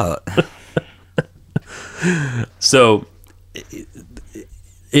myself out. So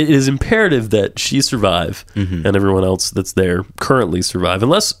it is imperative that she survive and everyone else that's there currently survive,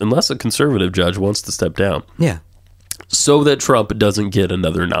 unless a conservative judge wants to step down. Yeah. So that Trump doesn't get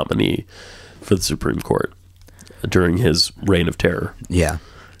another nominee for the Supreme Court during his reign of terror. Yeah.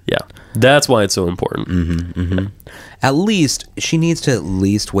 Yeah. That's why it's so important. At least, she needs to at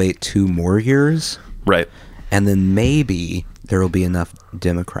least wait 2 more years. Right. And then maybe there will be enough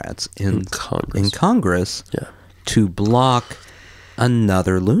Democrats in Congress to block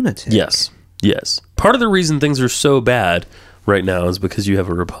another lunatic. Yes. Part of the reason things are so bad right now is because you have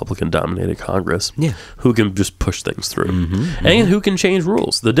a Republican-dominated Congress who can just push things through and who can change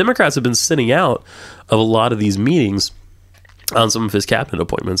rules. The Democrats have been sitting out of a lot of these meetings on some of his cabinet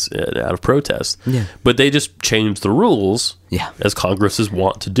appointments out of protest. Yeah. But they just changed the rules as Congresses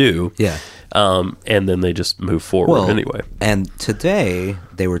want to do. Yeah. And then they just move forward anyway. And today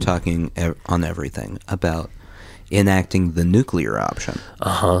they were talking on everything about enacting the option.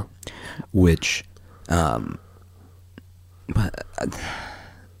 Which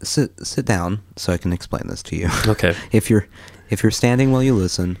sit down so I can explain this to you. Okay. If you're standing while you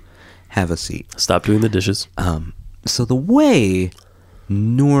listen, have a seat. Stop doing the dishes. So the way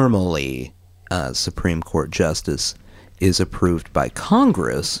normally Supreme Court justice is approved by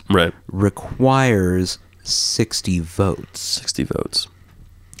Congress requires 60 votes. 60 votes.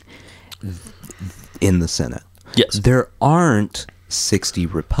 In the Senate. Yes. There aren't 60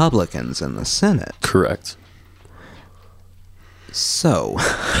 Republicans in the Senate. Correct. So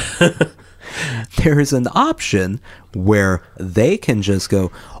there's an option where they can just go,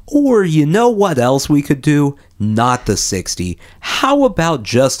 or you know what else we could do? Not the 60. How about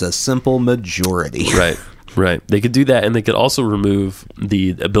just a simple majority? Right. They could do that, and they could also remove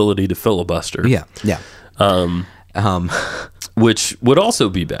the ability to filibuster. Yeah. Which would also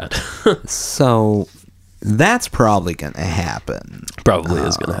be bad. So that's probably going to happen. Probably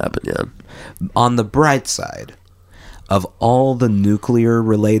is going to happen, yeah. On the bright side, of all the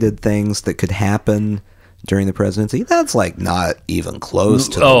nuclear-related things that could happen during the presidency, that's like not even close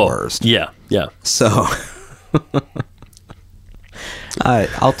to the worst. Yeah. So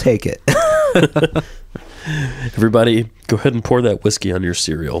I'll take it. Everybody, go ahead and pour that whiskey on your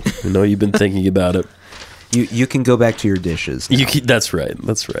cereal. I know you've been thinking about it. You can go back to your dishes now. That's right.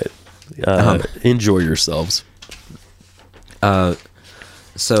 Enjoy yourselves.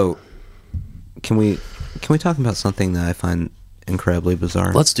 So can we talk about something that I find incredibly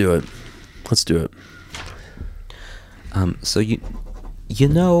bizarre? Let's do it. So you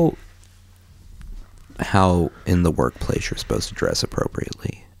know how in the workplace you're supposed to dress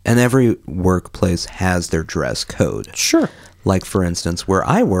appropriately, and every workplace has their dress code. Sure. Like, for instance, where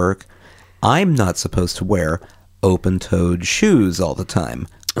I work, I'm not supposed to wear open-toed shoes all the time.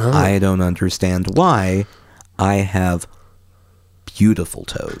 I don't understand why. I have beautiful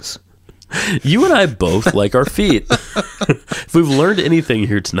toes. You and I both like our feet. If we've learned anything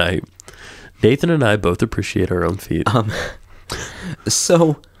here tonight, Nathan and I both appreciate our own feet.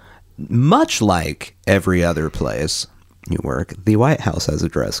 So, much like every other place you work, the White House has a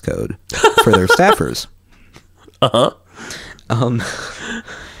dress code for their staffers.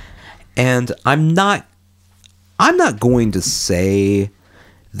 And I'm not going to say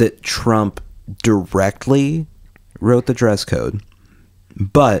that Trump directly wrote the dress code,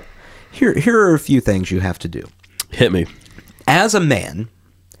 but here are a few things you have to do. Hit me. As a man,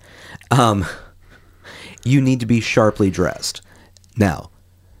 you need to be sharply dressed. Now,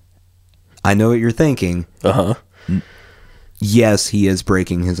 I know what you're thinking. Uh-huh. Yes, he is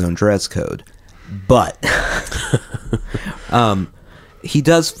breaking his own dress code, but he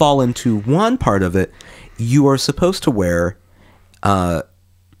does fall into one part of it. You are supposed to wear a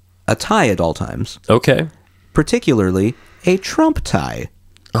tie at all times. Okay. Particularly a Trump tie.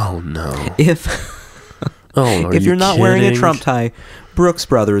 Oh, no. If you're not wearing a Trump tie, Brooks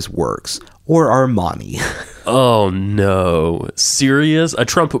Brothers works. Or Armani. Oh, no. Serious? A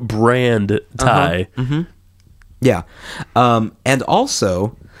Trump brand tie. Uh-huh. Mm-hmm. Yeah. And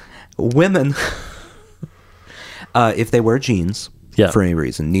also, women, if they wear jeans for any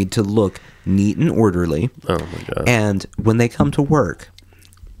reason, need to look neat and orderly. Oh, my God. And when they come to work,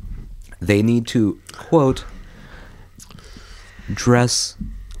 they need to, quote, dress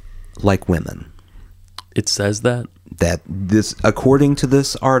like women. It says that? According to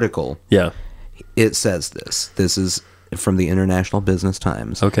this article, yeah, it says this. This is from the International Business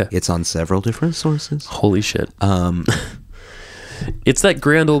Times. Okay. It's on several different sources. Holy shit. It's that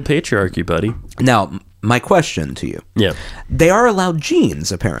grand old patriarchy, buddy. Now, my question to you. Yeah. They are allowed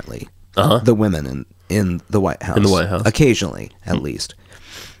jeans, apparently. Uh-huh. The women in the White House. In the White House. Occasionally, at least.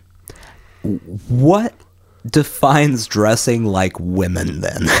 What defines dressing like women,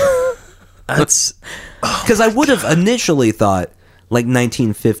 then? That's... Because I would have initially thought, like,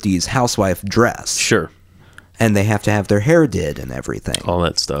 1950s housewife dress. Sure. And they have to have their hair did and everything. All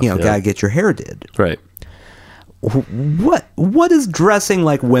that stuff. Gotta get your hair did. Right. What is dressing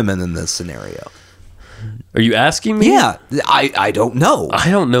like women in this scenario? Are you asking me? Yeah, I don't know.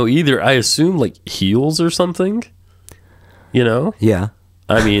 I don't know either. I assume, like, heels or something. You know? Yeah.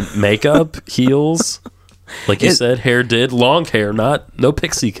 I mean, makeup, heels... Like you said, hair did, long hair, no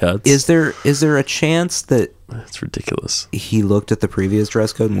pixie cuts. Is there a chance that that's ridiculous? He looked at the previous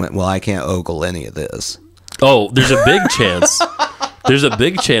dress code and went, "Well, I can't ogle any of this." Oh, there's a big chance. There's a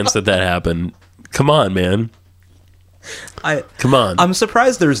big chance that happened. Come on, man. Come on. I'm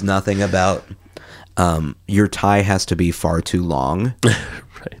surprised there's nothing about your tie has to be far too long.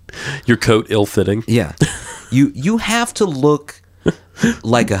 Right. Your coat ill-fitting. Yeah. You have to look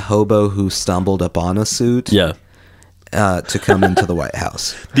like a hobo who stumbled upon a suit. Yeah. To come into the White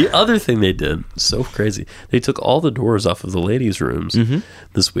House. The other thing they did, so crazy, they took all the doors off of the ladies' rooms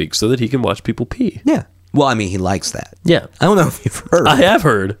this week so that he can watch people pee. Yeah. Well, I mean, he likes that. Yeah. I don't know if you've heard. I have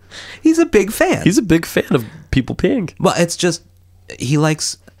heard. He's a big fan. He's a big fan of people peeing. Well, it's just, he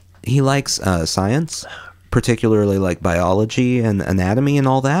likes science, particularly like biology and anatomy and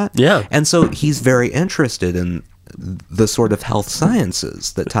all that. Yeah. And so he's very interested in the sort of health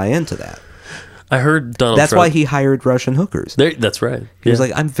sciences that tie into that. I heard Donald That's Trump. why he hired Russian hookers. That's right. He was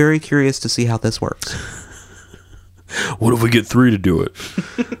like, I'm very curious to see how this works. What if we get 3 to do it?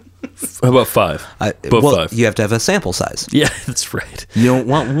 How about 5? Well, 5. you have to have a sample size. Yeah, that's right. You don't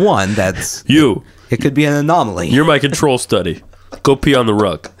want one that's... It could be an anomaly. You're my control study. Go pee on the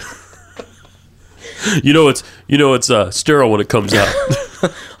rug. You know it's sterile when it comes out.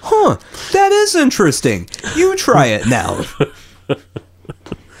 Huh, that is interesting. You try it now.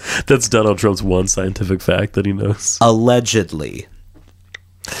 That's Donald Trump's one scientific fact that he knows. Allegedly.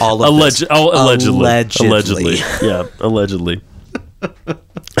 All of allegedly. Yeah, allegedly.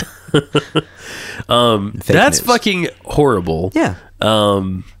 That's news. fucking horrible. Yeah.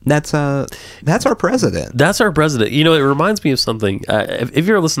 That's our president. That's our president. You know, it reminds me of something. If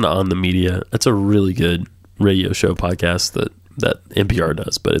you're listening to On the Media, it's a really good radio show podcast that NPR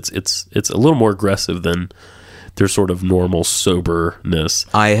does, but it's a little more aggressive than their sort of normal soberness.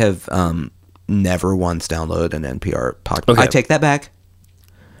 I have never once downloaded an NPR podcast. Okay. I take that back.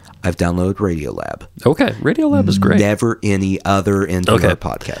 I've downloaded Radiolab. Okay, Radiolab is great. Never any other NPR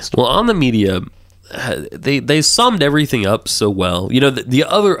podcast. Well, On the Media, they summed everything up so well. You know,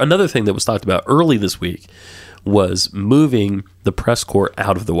 another thing that was talked about early this week was moving the press corps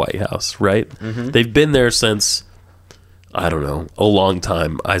out of the White House, right? Mm-hmm. They've been there since, I don't know, a long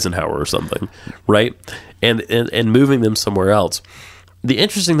time, Eisenhower or something, right? And moving them somewhere else. The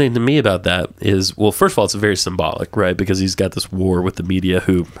interesting thing to me about that is, well, first of all, it's very symbolic, right? Because he's got this war with the media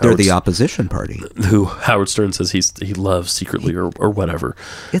they're the opposition party. Who Howard Stern says he loves secretly or whatever.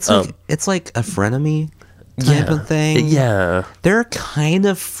 It's like a frenemy type of thing. Yeah. They're kind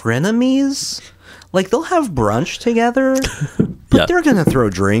of frenemies. Like, they'll have brunch together, but they're going to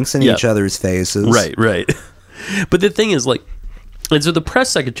throw drinks in each other's faces. Right. But the thing is, like, and so the press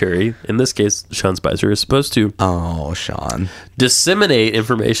secretary, in this case, Sean Spicer, is supposed to Sean, disseminate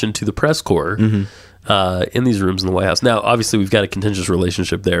information to the press corps in these rooms in the White House. Now, obviously, we've got a contentious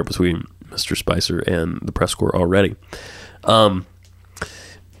relationship there between Mr. Spicer and the press corps already.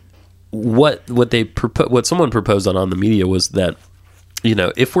 What someone proposed on the media was that, you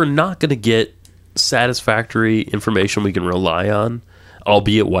know, if we're not going to get satisfactory information we can rely on,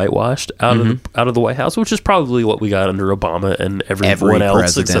 albeit whitewashed, out of the White House, which is probably what we got under Obama and everyone else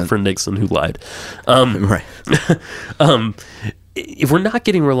president. Except for Nixon, who lied. Right. If we're not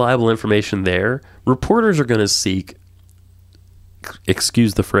getting reliable information there, reporters are going to seek,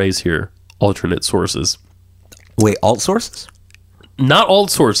 excuse the phrase here, alternate sources. Wait, alt sources? Not alt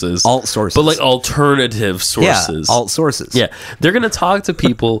sources. Alt sources. But like alternative sources. Yeah, alt sources. Yeah. They're going to talk to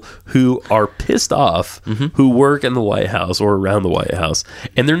people who are pissed off, who work in the White House or around the White House,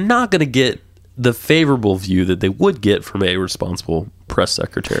 and they're not going to get the favorable view that they would get from a responsible press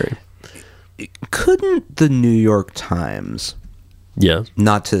secretary. Couldn't the New York Times,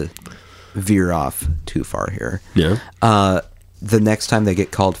 not to veer off too far here, the next time they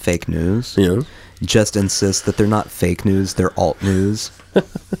get called fake news, just insist that they're not fake news, they're alt news?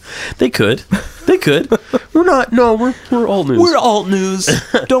 They could. We're not. No, we're alt news. We're alt news.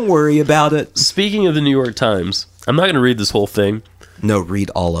 Don't worry about it. Speaking of the New York Times, I'm not going to read this whole thing. No, read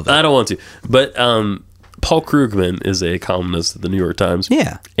all of it. I don't want to. But Paul Krugman is a columnist at the New York Times.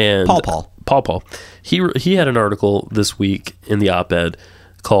 Yeah. And Paul. He had an article this week in the op-ed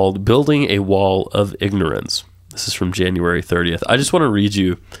called "Building a Wall of Ignorance." This is from January 30th. I just want to read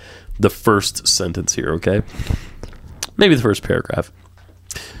you the first sentence here, okay? Maybe the first paragraph.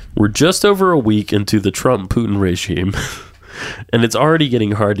 We're just over a week into the Trump-Putin regime, and it's already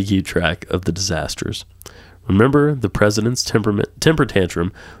getting hard to keep track of the disasters. Remember the president's temper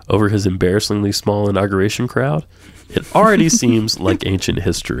tantrum over his embarrassingly small inauguration crowd? It already seems like ancient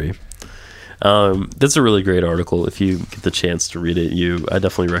history. That's a really great article. If you get the chance to read it, I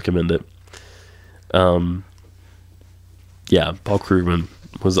definitely recommend it. Yeah, Paul Krugman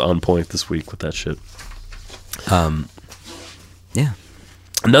was on point this week with that shit. Yeah.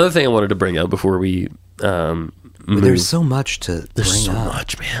 Another thing I wanted to bring up before we there's so much to bring up. There's so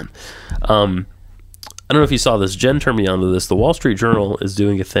much, man. I don't know if you saw this. Jen turned me onto this. The Wall Street Journal is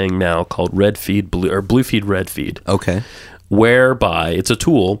doing a thing now called Red Feed Blue, or Blue Feed Red Feed. Okay. Whereby it's a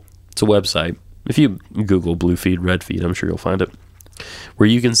tool, it's a website. If you Google Blue Feed Red Feed, I'm sure you'll find it. Where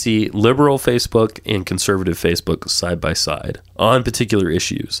you can see liberal Facebook and conservative Facebook side by side on particular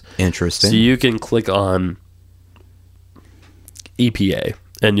issues. Interesting. So you can click on EPA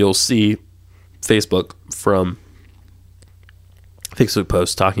and you'll see Facebook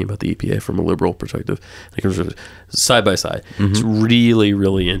posts talking about the EPA from a liberal perspective, side by side. It's really,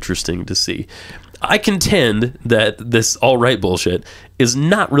 really interesting to see. I contend that this alt-right bullshit is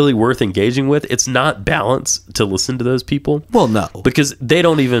not really worth engaging with. It's not balanced to listen to those people. Well, no. Because they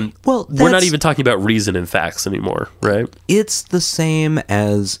don't even... we're not even talking about reason and facts anymore, right? It's the same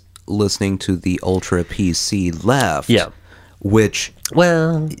as listening to the ultra PC left. Yeah. Which...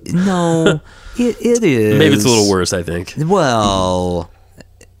 Well... No, it is. Maybe it's a little worse, I think. Well,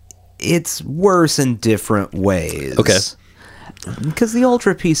 it's worse in different ways. Okay. Because the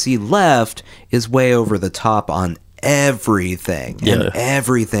ultra PC left is way over the top on everything. Yeah. And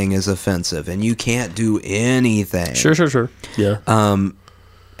everything is offensive. And you can't do anything. Sure. Yeah.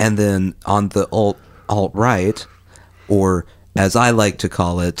 And then on the alt-right, or as I like to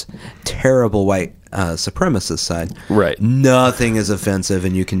call it, terrible white supremacist side. Right. Nothing is offensive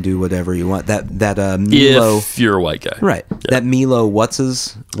and you can do whatever you want. That Milo... If you're a white guy. Right. Yeah. That Milo, what's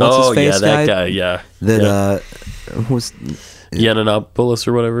his face yeah, that guy, yeah. That was... Yiannopoulos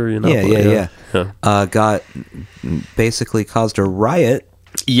or whatever. Yeah. Got basically caused a riot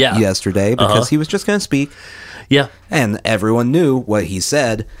yesterday because he was just going to speak. Yeah. And everyone knew what he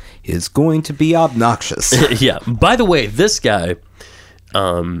said is going to be obnoxious. Yeah. By the way, this guy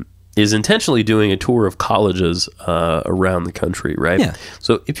is intentionally doing a tour of colleges around the country, right? Yeah.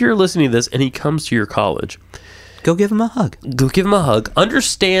 So if you're listening to this and he comes to your college... Go give him a hug.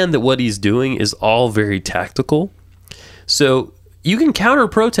 Understand that what he's doing is all very tactical. So you can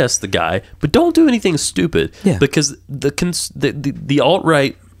counter-protest the guy, but don't do anything stupid. Yeah. Because the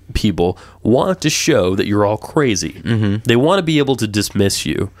alt-right people want to show that you're all crazy. Mm-hmm. They want to be able to dismiss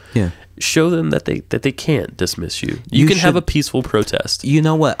you. Yeah. Show them that they can't dismiss you. You can have a peaceful protest. You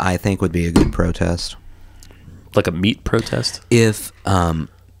know what I think would be a good protest? Like a meat protest? If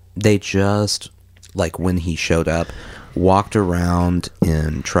they just, like when he showed up, walked around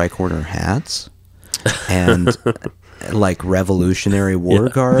in tricorner hats and... like Revolutionary War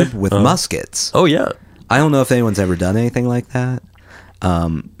Guard with muskets. Oh, yeah. I don't know if anyone's ever done anything like that,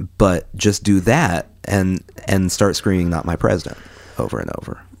 but just do that and start screaming "Not my president" over and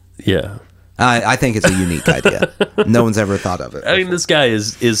over. Yeah. I think it's a unique idea. No one's ever thought of it. I mean, this guy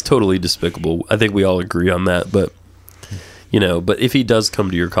is totally despicable. I think we all agree on that. But, but if he does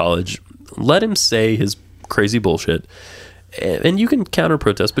come to your college, let him say his crazy bullshit. And you can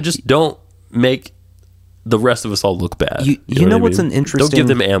counter-protest, but just don't make the rest of us all look bad. You know what's an interesting... Don't give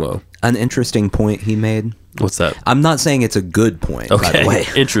them ammo. An interesting point he made? What's that? I'm not saying it's a good point, okay. by the way.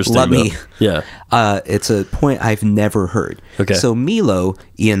 Interesting. Let me... Yeah. It's a point I've never heard. Okay. So Milo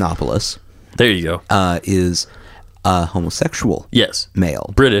Yiannopoulos... There you go. Is a homosexual yes.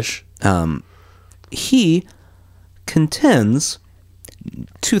 male. British. He contends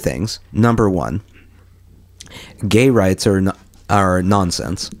two things. Number one, gay rights are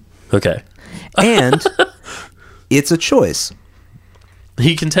nonsense. Okay. And it's a choice.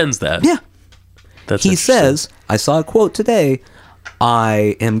 He contends that. Yeah. He says, I saw a quote today,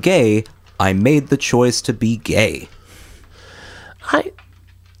 I am gay. I made the choice to be gay.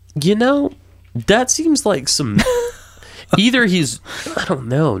 That seems like some... Either he's... I don't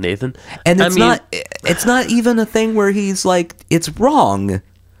know, Nathan. And it's not even a thing where he's like, it's wrong.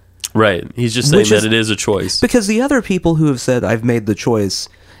 Right. He's just saying that it is a choice. Because the other people who have said, I've made the choice,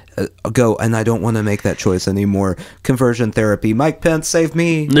 go, and I don't want to make that choice anymore. Conversion therapy. Mike Pence, save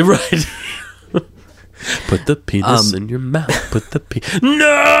me. Right. Put the penis in your mouth. Put the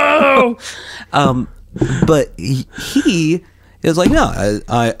No! But he is like, no,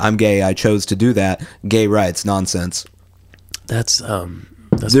 I'm gay. I chose to do that. Gay rights, nonsense. That's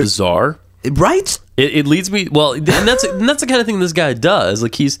bizarre. Right? It leads me and that's the kind of thing this guy does.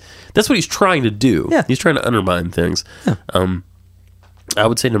 Like that's what he's trying to do. Yeah. He's trying to undermine things. Yeah. I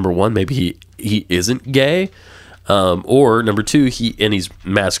would say number one, maybe he isn't gay, or number two, he's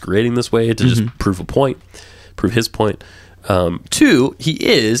masquerading this way to just prove his point. Two, he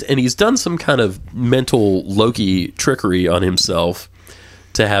is, and he's done some kind of mental Loki trickery on himself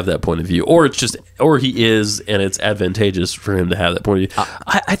to have that point of view, or he is, and it's advantageous for him to have that point of view.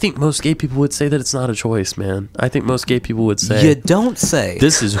 I think most gay people would say that it's not a choice, man. I think most gay people would say, "You don't say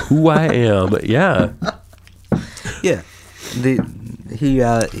this is who I am." Yeah, yeah.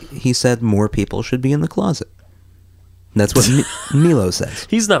 He said more people should be in the closet. That's what Milo says.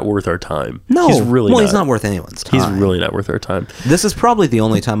 He's not worth our time. No, he's really he's not worth anyone's time. He's really not worth our time. This is probably the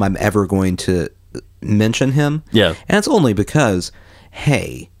only time I'm ever going to mention him. Yeah, and it's only because.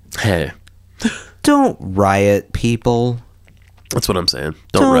 Hey. Don't riot, people. That's what I'm saying.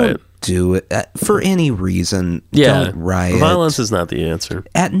 Don't riot. Do it for any reason. Yeah. Don't riot. Violence is not the answer.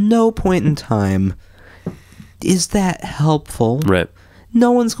 At no point in time is that helpful. Right.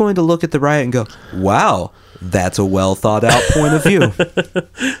 No one's going to look at the riot and go, wow, that's a well thought out point of view.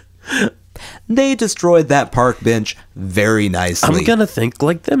 They destroyed that park bench very nicely. I'm going to think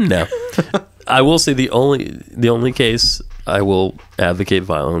like them now. I will say the only case I will advocate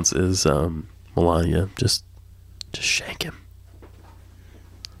violence is Melania. Just shank him.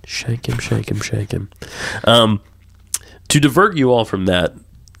 Shank him. To divert you all from that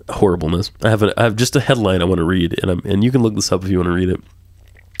horribleness, I have just a headline I want to read, and you can look this up if you want to read it.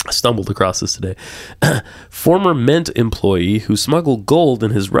 I stumbled across this today. Former Mint employee who smuggled gold in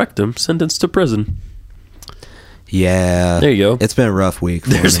his rectum sentenced to prison. Yeah. There you go. It's been a rough week.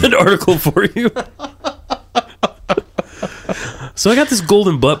 There's an article for you. So I got this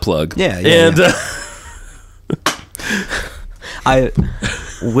golden butt plug. Yeah. And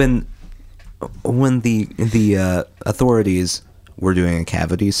when the authorities were doing a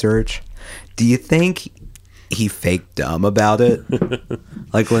cavity search, do you think he faked dumb about it?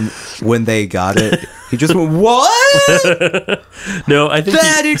 Like when they got it, he just went, "What?" No, I think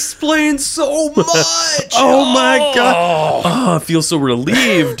that explains so much. Oh my god! Oh, I feel so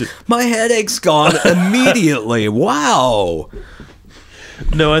relieved. My headache's gone immediately. Wow.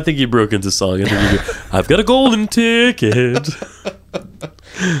 No, I think he broke into song. I've got a golden ticket.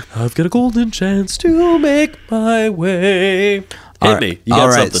 I've got a golden chance to make my way. Hit me. You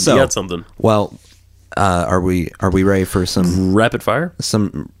got something. So, you got something. Well, are we ready for some rapid fire?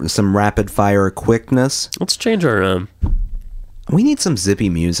 Some rapid fire quickness. Let's change our. We need some zippy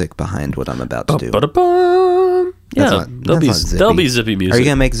music behind what I'm about to do. Yeah, there'll be zippy music. Are you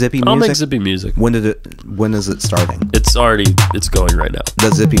gonna make zippy music? I'll make zippy music. When is it starting? It's going right now.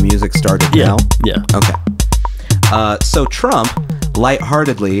 The zippy music started now? Yeah. Okay. So Trump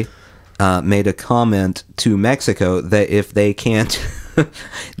lightheartedly made a comment to Mexico that if they can't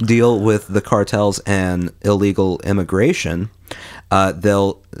deal with the cartels and illegal immigration,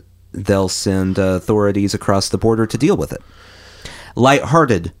 they'll send authorities across the border to deal with it.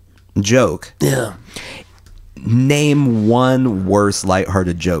 Lighthearted joke. Yeah. Name one worse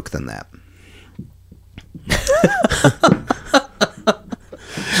lighthearted joke than that.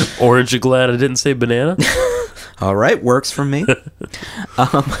 Orange, you glad I didn't say banana? All right, works for me.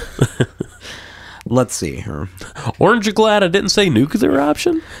 Let's see here. Orange, you glad I didn't say nuclear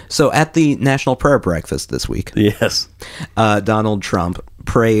option? So at the National Prayer Breakfast this week, Yes. Donald Trump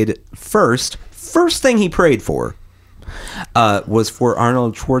prayed first thing he prayed for was for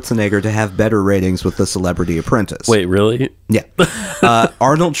Arnold Schwarzenegger to have better ratings with The Celebrity Apprentice. Wait, really? Yeah.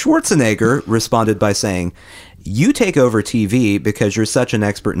 Arnold Schwarzenegger responded by saying, "You take over TV because you're such an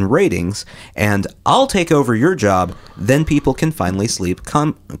expert in ratings, and I'll take over your job, then people can finally sleep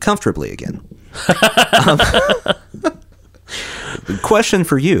comfortably again." Question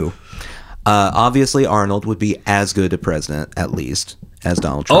for you. Obviously, Arnold would be as good a president, at least, as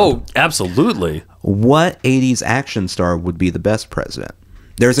Donald Trump. Oh, absolutely. What 80s action star would be the best president?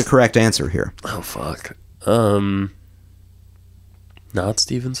 There's a correct answer here. Oh, fuck. Not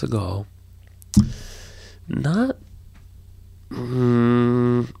Steven Seagal. Not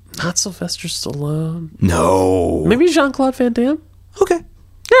Sylvester Stallone. No. Maybe Jean-Claude Van Damme? Okay.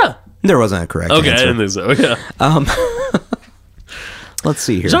 Yeah. There wasn't a correct Okay, answer. I didn't think so. Yeah. Let's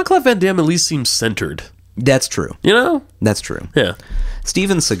see here. Jean-Claude Van Damme at least seems centered. That's true. You know? That's true. Yeah.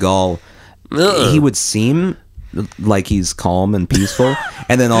 Steven Seagal, he would seem like he's calm and peaceful,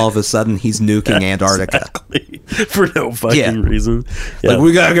 and then all of a sudden he's nuking Antarctica. Exactly. For no fucking reason. Yeah. Like,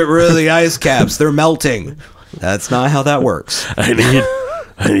 we gotta get rid of the ice caps. They're melting. That's not how that works. I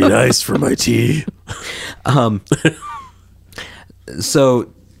need ice for my tea.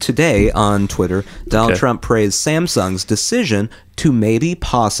 So today on Twitter, Donald Trump praised Samsung's decision to maybe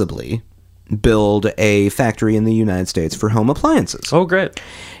possibly build a factory in the United States for home appliances. Oh, great.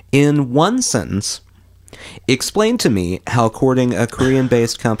 In one sentence, explain to me how courting a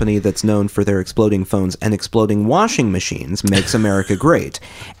Korean-based company that's known for their exploding phones and exploding washing machines makes America great.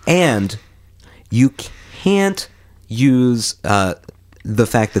 And you can't use the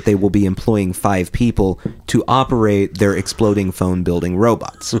fact that they will be employing 5 people to operate their exploding phone-building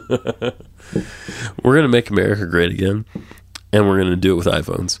robots. We're going to make America great again, and we're going to do it with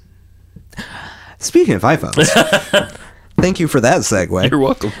iPhones. Speaking of iPhones, thank you for that segue. You're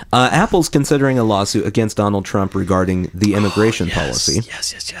welcome. Apple's considering a lawsuit against Donald Trump regarding the immigration policy.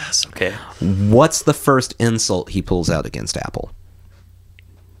 Yes. Okay. What's the first insult he pulls out against Apple?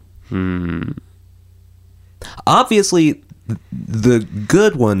 Obviously, the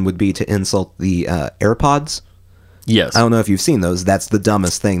good one would be to insult the AirPods. Yes. I don't know if you've seen those. That's the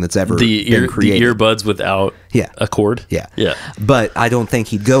dumbest thing that's ever been created. The earbuds without a cord. Yeah. Yeah. But I don't think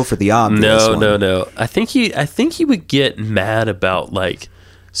he'd go for the obvious one. No. I think he would get mad about like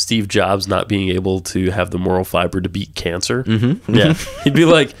Steve Jobs not being able to have the moral fiber to beat cancer. Mm-hmm. Yeah. He'd be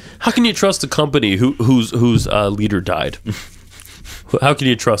like, how can you trust a company whose leader died? How can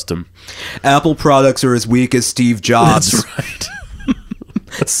you trust him? Apple products are as weak as Steve Jobs. That's right.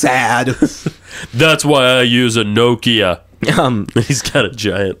 Sad. That's why I use a Nokia. He's got a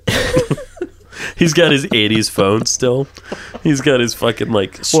giant. He's got his 80s phone still. He's got his fucking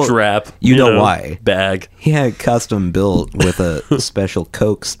like strap. You know why? Bag. He had custom built with a special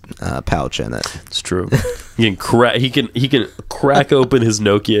Coke pouch in it. It's true. He can crack open his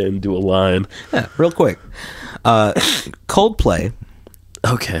Nokia and do a line. Yeah, real quick. Coldplay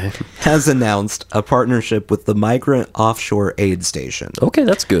has announced a partnership with the Migrant Offshore Aid Station. Okay,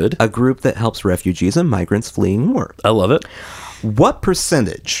 that's good. A group that helps refugees and migrants fleeing war. I love it. What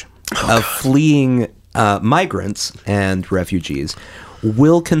percentage of fleeing migrants and refugees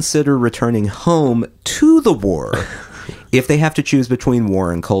will consider returning home to the war if they have to choose between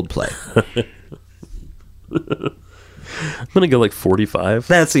war and Coldplay? I'm going to go like 45.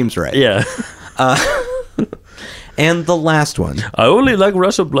 That seems right. Yeah. And the last one. I only like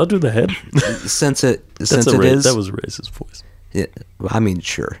Russian blood to the head. Since it is... That was a racist voice. I mean,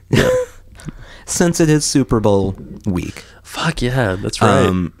 sure. Yeah. Since it is Super Bowl week. Fuck yeah, that's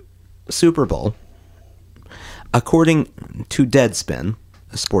right. Super Bowl. According to Deadspin,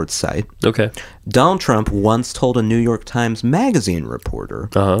 a sports site, Donald Trump once told a New York Times Magazine reporter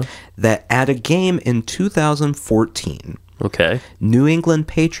that at a game in 2014... New England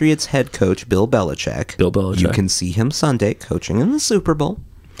Patriots head coach Bill Belichick, you can see him Sunday coaching in the Super Bowl,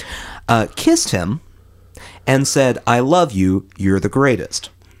 kissed him and said, "I love you, you're the greatest."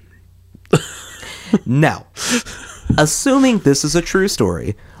 Now, assuming this is a true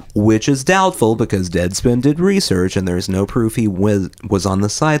story, which is doubtful because Deadspin did research and there's no proof he was on the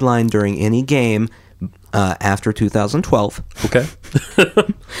sideline during any game after 2012.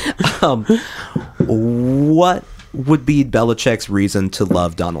 What would be Belichick's reason to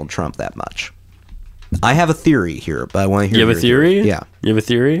love Donald Trump that much? I have a theory here, but I want to hear You have a your theory? Yeah. You have a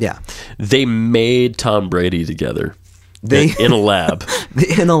theory? Yeah. They made Tom Brady together. They In a lab.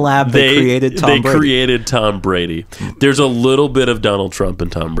 in a lab they created Tom Brady. Created Tom Brady. There's a little bit of Donald Trump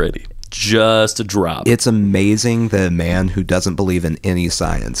and Tom Brady. Just a drop. It's amazing that a man who doesn't believe in any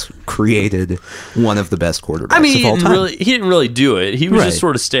science created one of the best quarterbacks of all time. He didn't really do it. He was Right. just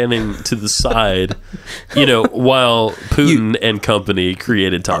sort of standing to the side, while Putin and company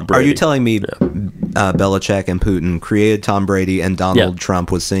created Tom Brady. Are you telling me Belichick and Putin created Tom Brady and Donald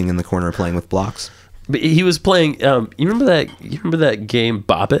Trump was sitting in the corner playing with blocks? But he was playing. You remember that game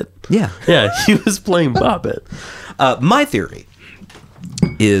Bop It? Yeah. Yeah, he was playing Bop It. My theory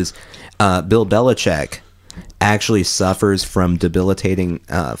is Bill Belichick actually suffers from debilitating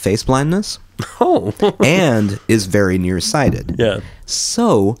face blindness Oh, and is very nearsighted. yeah.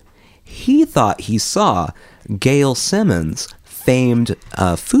 So he thought he saw Gail Simmons, famed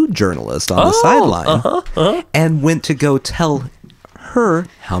food journalist, on the sideline, and went to go tell her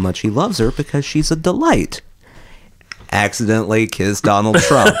how much he loves her because she's a delight. Accidentally kissed Donald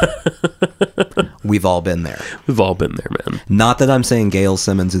Trump. We've all been there. We've all been there, man. Not that I'm saying Gail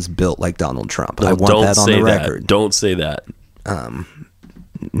Simmons is built like Donald Trump. I want Don't that on say the that. record. Don't say that.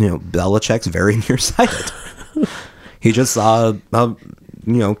 Belichick's very nearsighted. He just saw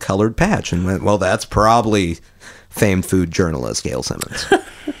a colored patch and went, well, that's probably famed food journalist Gail Simmons.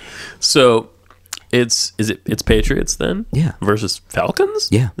 So it's Patriots then? Yeah. Versus Falcons?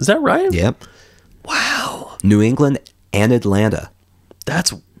 Yeah. Is that right? Yep. Wow. New England and Atlanta.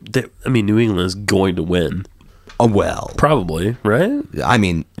 New England is going to win. Oh, well, Probably, right? I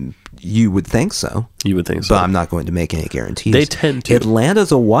mean, you would think so, You would think so. but I'm not going to make any guarantees. They tend to.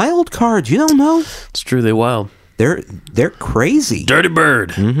 Atlanta's a wild card. You don't know. It's true, they wild. They're crazy. Dirty Bird.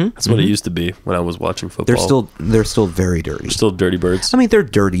 Mm-hmm. That's what it used to be when I was watching football. They're still very dirty. Still dirty birds. I mean, they're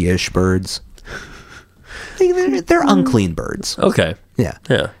dirty-ish birds. They're unclean birds. Okay. Yeah.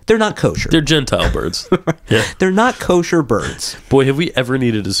 Yeah. They're not kosher. They're Gentile birds. Yeah. They're not kosher birds. Boy, have we ever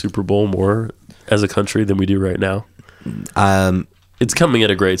needed a Super Bowl more as a country than we do right now? It's coming at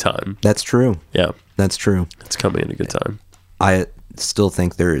a great time. That's true. Yeah. That's true. It's coming at a good time. I still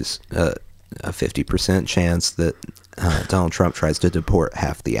think there's a 50% chance that Donald Trump tries to deport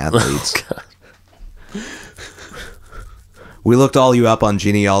half the athletes. Oh, We looked all you up on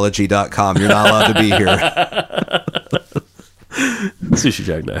genealogy.com. You're not allowed to be here. Sushi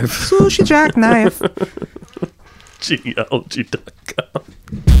Jackknife. Sushi Jackknife. Genealogy.com.